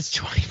Gerhardt is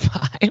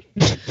 25.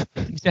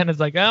 Jenna's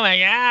like, oh my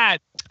God.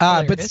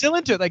 But still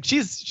into it. Like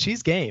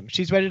she's game.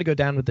 She's ready to go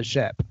down with the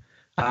ship.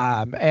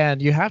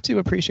 And you have to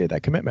appreciate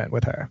that commitment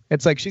with her.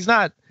 It's like she's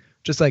not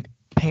just like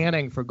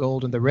panning for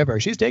gold in the river.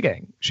 She's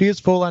digging. She is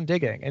full on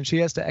digging, and she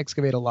has to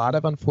excavate a lot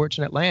of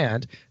unfortunate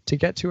land to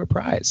get to her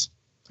prize.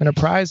 And her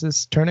prize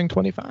is turning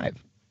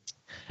 25.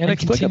 And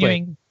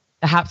continuing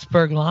the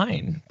Habsburg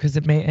line, because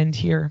it may end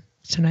here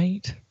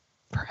tonight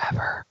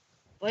forever.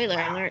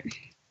 Spoiler alert.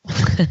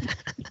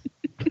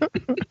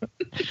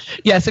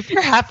 Yes, if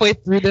you're halfway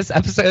through this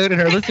episode and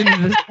are listening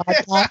to this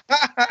podcast,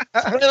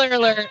 spoiler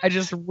alert, I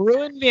just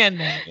ruined the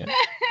ending.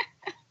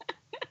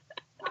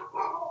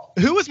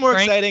 Who was more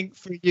exciting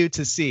for you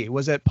to see?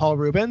 Was it Paul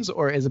Rubens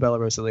or Isabella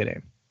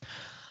Rossellini?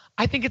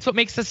 I think it's what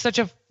makes this such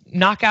a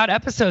knockout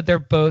episode. They're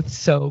both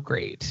so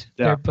great.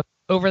 Yeah. They're both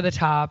over the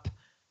top.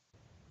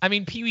 I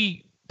mean,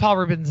 Paul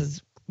Rubens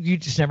is you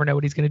just never know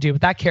what he's going to do.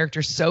 But that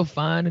character's so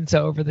fun and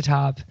so over the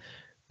top.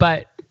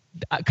 But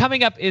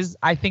coming up is,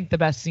 I think, the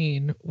best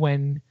scene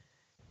when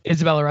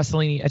Isabella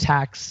Rossellini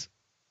attacks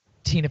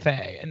Tina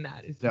Fey. And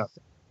that is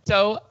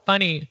so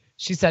funny.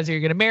 She says, you're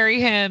going to marry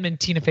him. And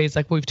Tina Fey's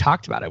like, well, we've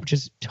talked about it, which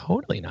is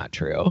totally not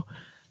true.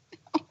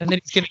 And then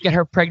he's going to get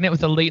her pregnant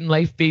with a late in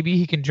life baby.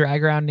 He can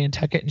drag around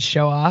Nantucket and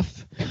show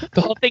off.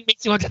 The whole thing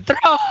makes you want to throw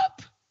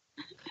up.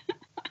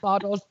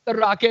 Models, the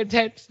rocket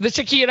hits, the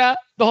Shakira.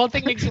 The whole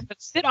thing makes you want to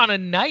sit on a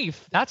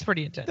knife. That's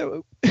pretty intense.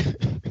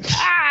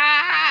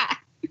 Ah!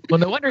 Well,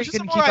 no wonder he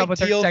couldn't keep up with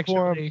her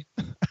sexuality.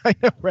 I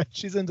know, right?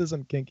 She's into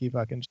some kinky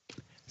fucking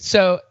shit.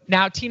 So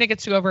now Liz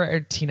gets to go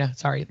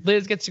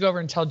over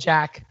and tell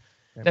Jack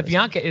that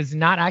Bianca is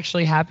not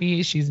actually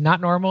happy. She's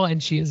not normal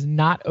and she is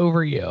not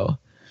over you.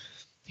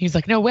 He's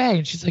like, no way.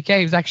 And she's like, yeah,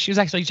 she was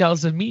actually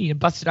jealous of me, and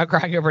busted out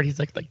crying over it. He's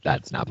like,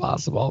 that's not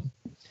possible.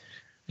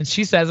 And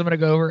she says, I'm going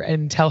to go over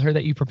and tell her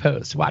that you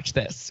proposed. Watch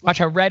this. Watch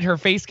how red her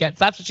face gets.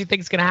 That's what she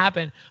thinks is going to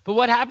happen. But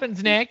what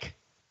happens, Nick?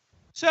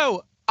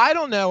 So I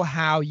don't know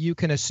how you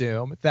can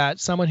assume that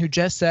someone who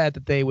just said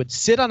that they would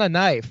sit on a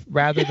knife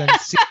rather than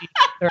see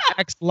their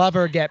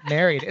ex-lover get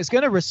married is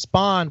going to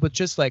respond with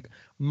just like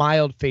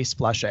mild face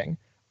flushing.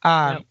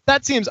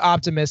 That seems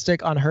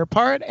optimistic on her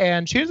part,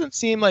 and she doesn't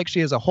seem like she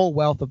has a whole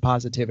wealth of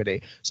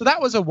positivity. So that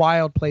was a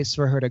wild place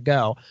for her to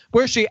go.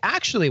 Where she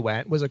actually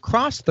went was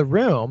across the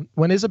room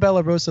when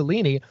Isabella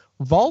Rossellini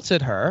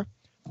vaulted her,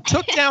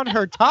 took down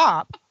her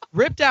top,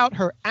 ripped out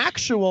her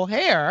actual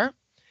hair,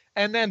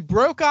 and then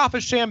broke off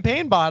a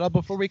champagne bottle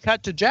before we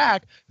cut to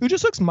Jack, who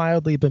just looks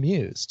mildly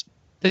bemused.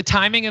 The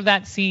timing of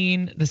that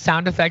scene, the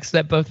sound effects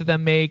that both of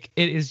them make,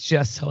 it is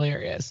just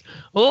hilarious.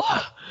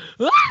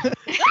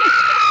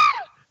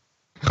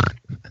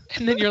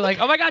 And then you're like,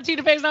 oh my God,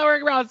 Tina Fey's not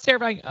working around. It's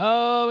terrifying.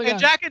 Oh my God. And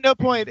Jack at no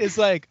point is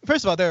like,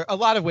 first of all, there are a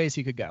lot of ways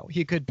he could go.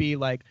 He could be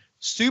like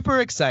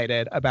super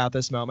excited about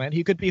this moment.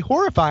 He could be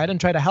horrified and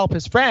try to help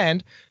his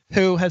friend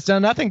who has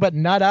done nothing but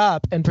nut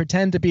up and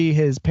pretend to be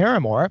his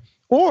paramour.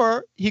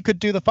 Or he could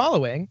do the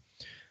following.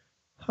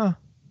 I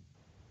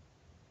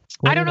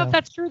don't know if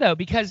that's true, though,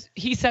 because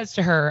he says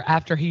to her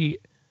after he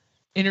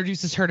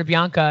introduces her to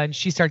Bianca and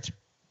she starts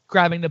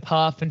grabbing the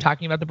puff and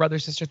talking about the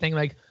brother-sister thing,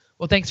 like,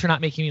 well, thanks for not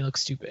making me look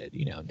stupid,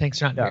 thanks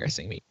for not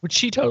embarrassing me, which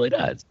she totally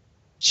does.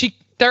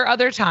 There are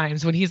other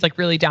times when he's like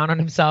really down on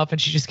himself and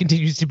she just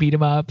continues to beat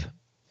him up.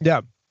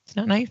 Yeah. It's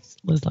not nice,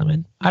 Liz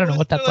Lemon. I don't know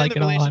what that's like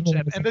at all.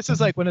 And this is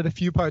like one of the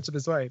few parts of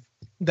his life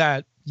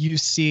that you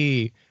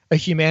see a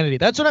humanity.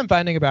 That's what I'm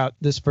finding about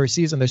this first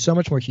season. There's so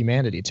much more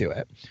humanity to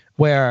it,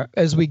 where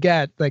as we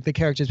get, like, the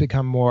characters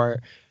become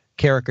more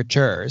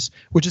caricatures,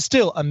 which is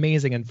still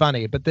amazing and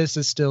funny, but this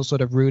is still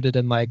sort of rooted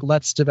in like,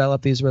 let's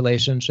develop these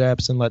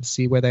relationships and let's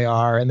see where they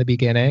are in the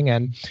beginning.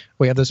 And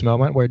we have this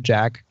moment where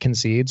Jack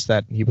concedes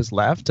that he was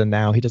left and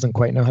now he doesn't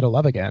quite know how to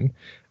love again.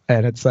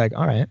 And it's like,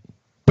 all right.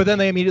 But then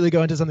they immediately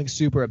go into something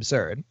super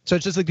absurd. So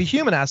it's just like the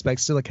human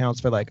aspect still accounts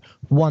for like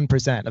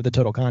 1% of the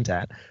total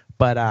content,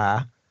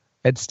 but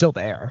it's still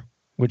there,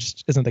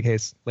 which isn't the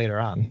case later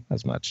on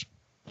as much.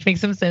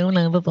 Makes him so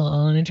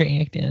lovable and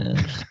attractive.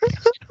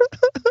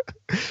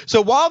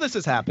 So while this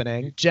is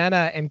happening,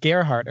 Jenna and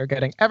Gerhardt are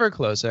getting ever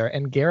closer,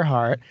 and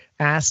Gerhardt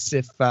asks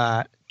if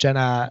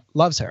Jenna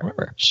loves her.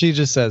 Remember, she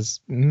just says,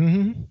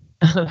 mm-hmm.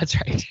 That's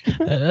right.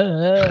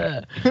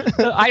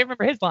 I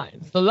remember his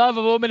lines. The love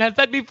of a woman has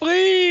set me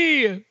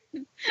free.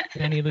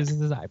 And he loses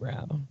his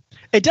eyebrow.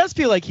 It does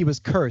feel like he was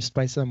cursed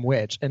by some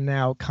witch, and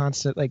now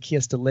he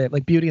has to live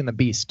like Beauty and the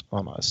Beast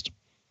almost.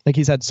 Like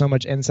he's had so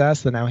much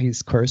incest that now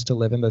he's cursed to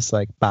live in this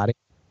like body.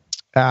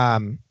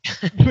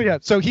 Yeah,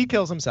 so he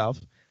kills himself.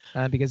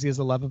 Because he has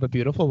the love of a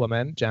beautiful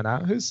woman,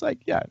 Jenna, who's like,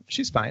 yeah,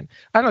 she's fine.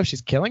 I don't know if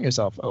she's killing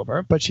herself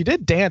over, but she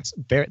did dance.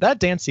 That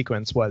dance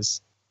sequence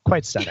was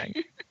quite stunning.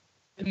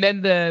 And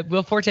then the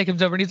Will Forte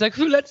comes over and he's like,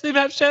 who lets him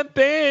have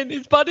champagne?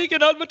 His body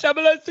cannot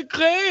metabolize the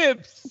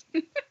grapes.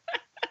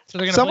 So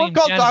they're gonna Someone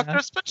called Jenna. Dr.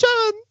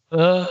 Spachan.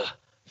 Ugh,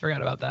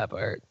 forgot about that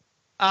part.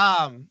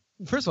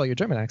 First of all, your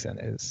German accent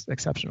is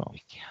exceptional.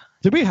 Yeah.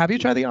 Did we have you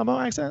try the Amo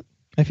accent?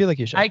 I feel like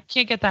you should. I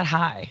can't get that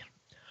high.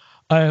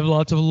 I have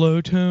lots of low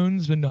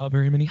tones, but not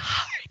very many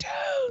high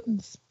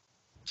tones.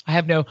 I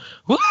have no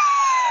woo.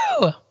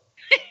 Were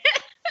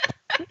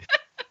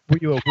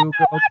you a woo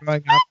girl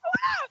growing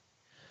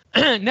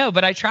up? No,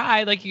 but I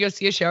try. Like you go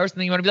see a show or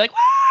something, you want to be like,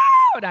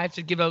 woo! And I have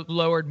to give a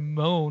lowered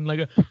moan,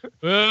 like a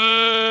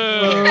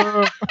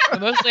woo.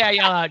 Mostly I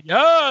yell out,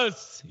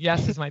 yes.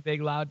 Yes is my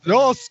big loud.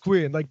 Yes,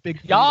 queen, like big.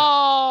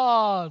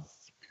 Yes.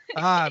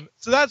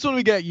 So that's when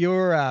we get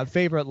your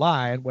favorite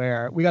line,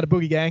 where we got a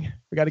boogie gang.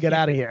 We got to get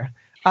out of here.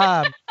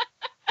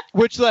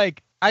 Which,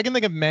 like, I can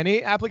think of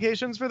many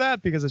applications for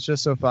that because it's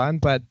just so fun,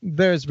 but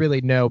there's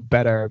really no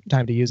better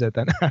time to use it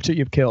than after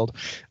you've killed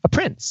a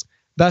prince,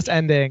 thus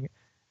ending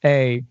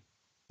a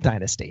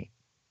dynasty.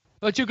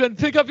 But you can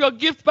pick up your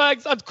gift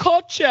bags at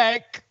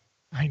Kochek.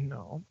 I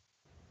know.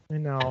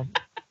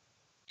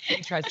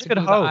 He tries to put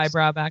the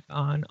eyebrow back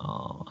on.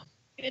 Oh.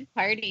 Good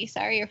party.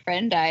 Sorry your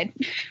friend died.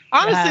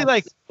 Honestly, Yes.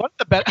 like one of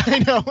the better. I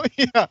know.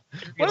 Yeah,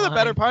 one of the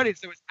better line. parties.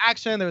 There was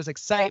action. There was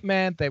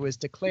excitement. There was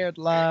declared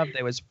love.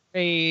 There was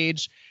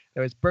rage.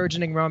 There was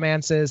burgeoning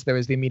romances. There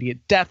was the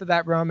immediate death of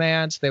that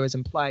romance. There was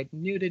implied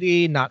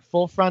nudity, not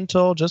full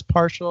frontal, just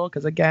partial.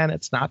 Because again,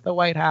 it's not the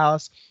White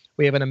House.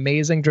 We have an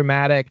amazing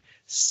dramatic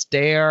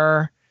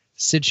stare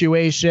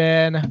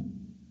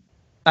situation.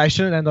 I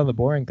shouldn't end on the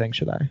boring thing,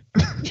 should I?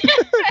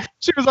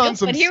 She was on Nope,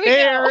 some but here we go.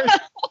 stairs.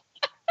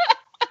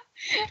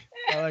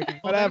 Like, Well, then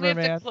whatever, we have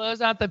man. to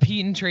close out the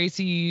Pete and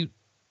Tracy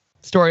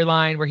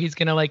storyline where he's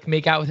gonna like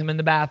make out with him in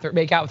the bathroom,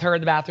 make out with her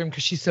in the bathroom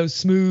because she's so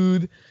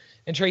smooth.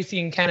 And Tracy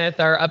and Kenneth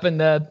are up in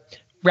the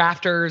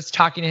rafters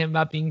talking to him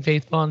about being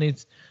faithful, and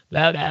he's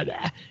blah blah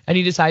blah. And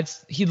he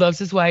decides he loves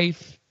his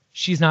wife.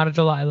 She's not a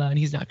Delilah, and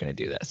he's not going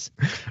to do this.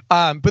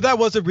 But that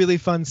was a really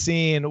fun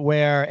scene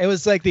where it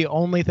was like the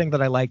only thing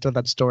that I liked of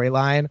that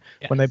storyline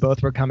when they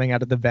both were coming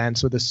out of the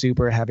vents with a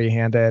super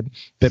heavy-handed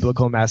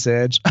biblical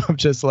message of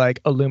just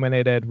like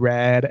illuminated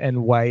red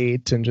and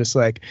white and just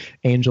like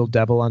angel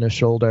devil on his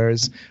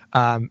shoulders.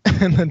 And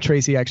then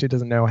Tracy actually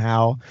doesn't know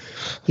how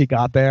he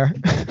got there.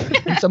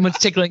 And someone's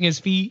tickling his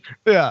feet.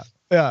 Yeah.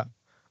 So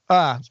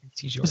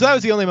So that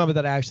was the only moment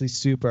that I actually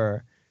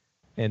super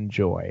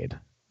enjoyed,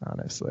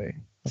 honestly.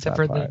 Except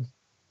for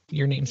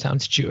your name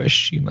sounds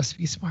Jewish. You must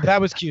be smart. That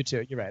was cute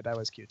too. You're right. That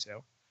was cute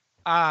too.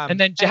 And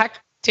then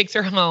Jack takes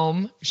her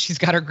home. She's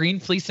got her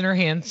green fleece in her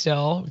hand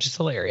still, which is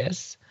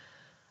hilarious.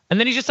 And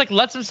then he just like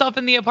lets himself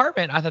in the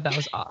apartment. I thought that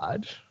was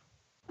odd.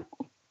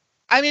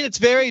 I mean, it's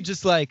very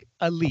just like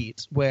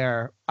elite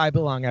where I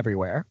belong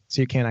everywhere.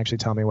 So you can't actually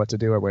tell me what to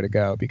do or where to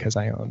go because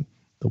I own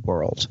the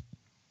world.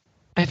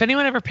 If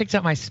anyone ever picked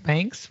up my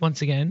Spanx,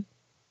 once again,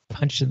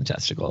 punched in the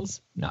testicles.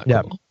 Not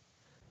Yep. cool.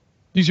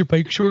 These are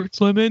bike shorts,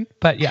 Lemon.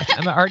 But yeah,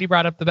 Emma already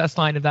brought up the best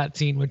line of that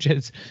scene, which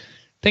is,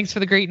 "Thanks for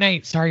the great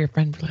night. Sorry your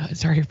friend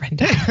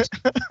died."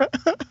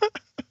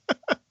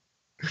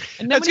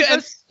 And then when he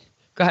goes,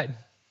 go ahead.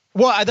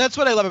 Well, that's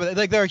what I love about it.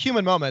 Like, there are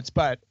human moments,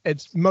 but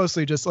it's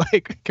mostly just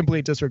like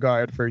complete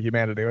disregard for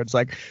humanity. It's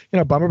like,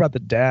 bummer about the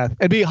death.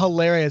 It'd be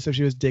hilarious if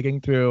she was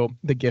digging through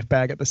the gift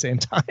bag at the same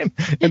time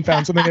and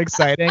found something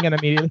exciting and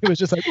immediately was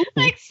just like,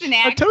 Like a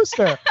snacks.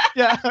 toaster.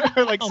 Yeah.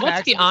 Or like Let's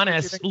snacks be and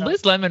honest. everything else.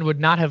 Liz Lemon would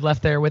not have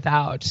left there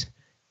without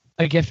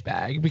a gift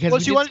bag because Well,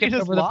 we she did wanted skip to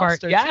eat over the part.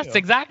 lobster, Yes, too.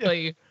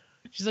 exactly.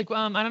 She's like,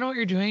 I don't know what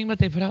you're doing, but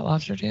they put out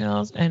lobster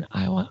tails, and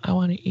I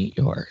want to eat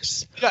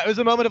yours. Yeah, it was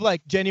a moment of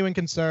like genuine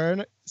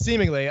concern,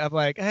 seemingly, of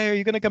like, hey, are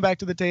you going to come back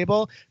to the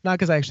table? Not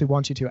because I actually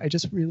want you to. I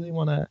just really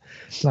want to,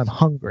 I'm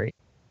hungry.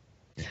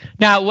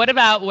 Now, what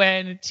about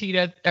when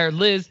Tita or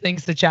Liz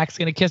thinks that Jack's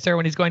going to kiss her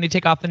when he's going to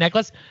take off the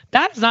necklace?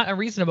 That's not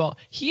unreasonable.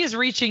 He is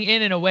reaching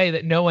in a way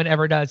that no one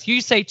ever does.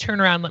 You say, turn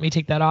around, let me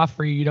take that off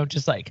for you. You don't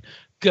just like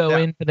go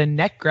in for the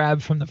neck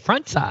grab from the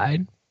front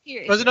side.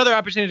 It was another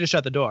opportunity to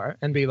shut the door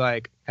and be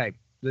like, hey,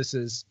 this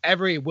is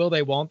every will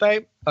they, won't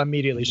they?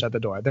 Immediately shut the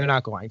door. They're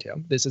not going to.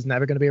 This is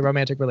never going to be a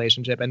romantic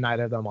relationship and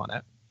neither of them want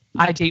it.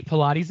 I date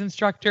Pilates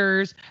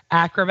instructors,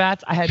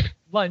 acrobats. I had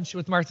lunch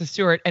with Martha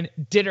Stewart and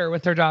dinner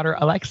with her daughter,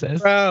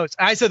 Alexis. Gross.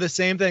 I said the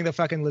same thing that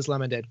fucking Liz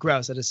Lemon did.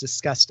 Gross. That is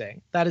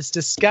disgusting. That is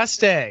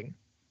disgusting.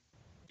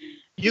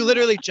 You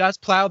literally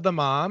just plowed the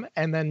mom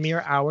and then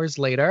mere hours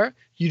later,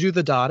 you do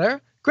the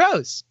daughter.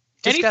 Gross.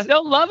 And he's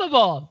still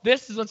lovable.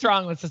 This is what's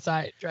wrong with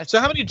society. So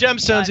how many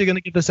gemstones are you going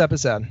to give this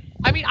episode?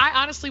 I mean, I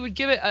honestly would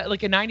give it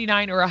like a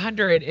 99 or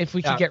 100 if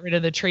we could get rid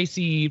of the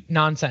Tracy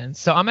nonsense.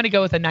 So I'm going to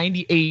go with a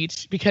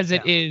 98 because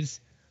it is.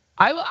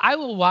 I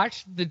will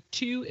watch the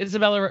two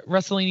Isabella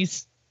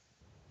Rossellini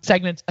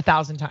segments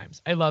 1,000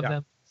 times. I love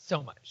them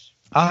so much.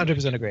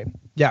 100% agree.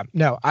 Yeah,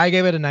 no, I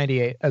gave it a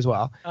 98 as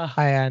well.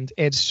 And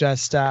it's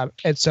just,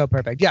 it's so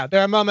perfect. Yeah,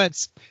 there are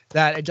moments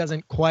that it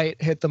doesn't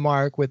quite hit the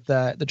mark with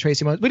the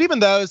Tracy moments. But even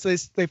those,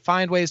 they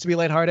find ways to be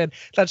lighthearted.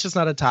 That's just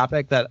not a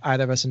topic that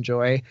either of us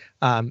enjoy.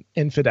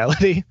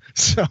 Infidelity.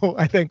 So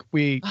I think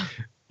we,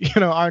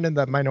 aren't in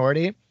the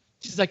minority.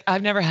 She's like,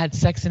 I've never had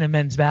sex in a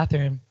men's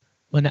bathroom.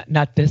 Well,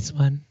 not this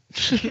one.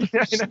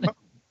 I know.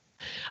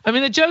 I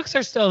mean, the jokes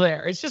are still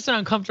there. It's just an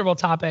uncomfortable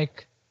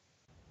topic.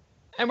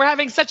 And we're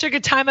having such a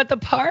good time at the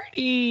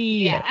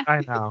party. Yeah. I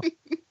know.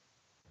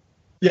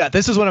 Yeah,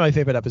 this is one of my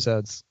favorite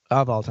episodes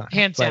of all time.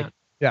 Hands down.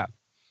 Yeah.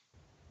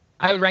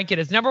 I would rank it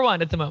as number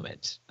 1 at the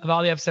moment of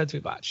all the episodes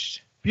we've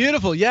watched.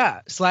 Beautiful.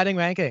 Yeah. Sliding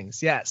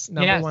rankings. Yes.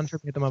 Number 1 for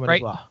me at the moment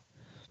as well.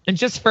 And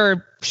just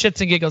for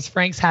shits and giggles,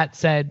 Frank's hat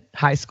said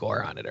high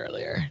score on it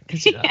earlier.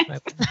 Because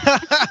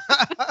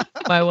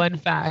my one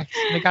fact.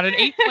 And it got an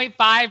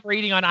 8.5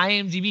 rating on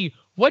IMDb.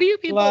 What do you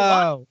people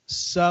want?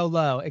 So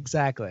low.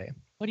 Exactly.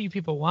 What do you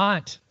people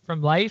want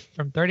from life,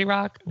 from 30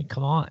 Rock? I mean,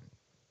 come on.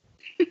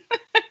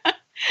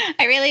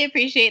 I really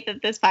appreciate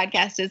that this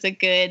podcast is a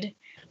good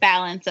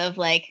balance of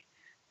like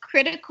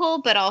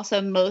critical, but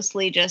also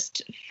mostly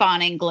just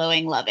fawning,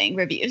 glowing, loving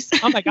reviews.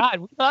 Oh my God,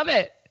 we love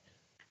it.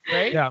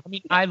 Right? Yeah. I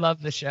mean, I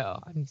love the show.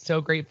 I'm so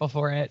grateful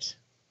for it.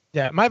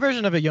 Yeah, my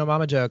version of a Yo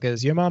Mama joke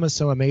is your mom is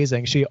so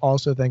amazing. She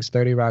also thinks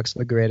 30 Rock's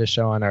the greatest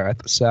show on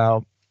earth.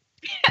 So,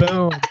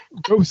 boom,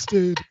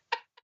 roasted.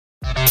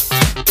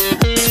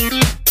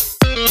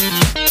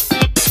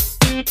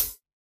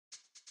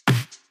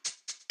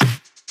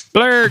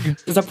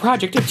 Blurg is a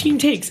project of Team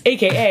Takes,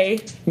 aka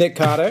Nick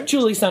Cotter,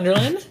 Julie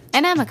Sunderland,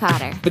 and Emma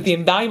Cotter, with the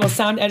invaluable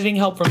sound editing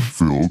help from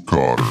Phil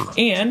Cotter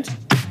and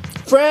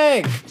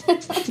Frank.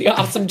 The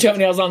awesome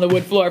toenails on the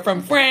wood floor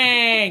from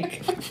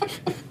Frank.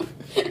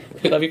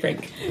 We love you,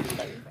 Frank.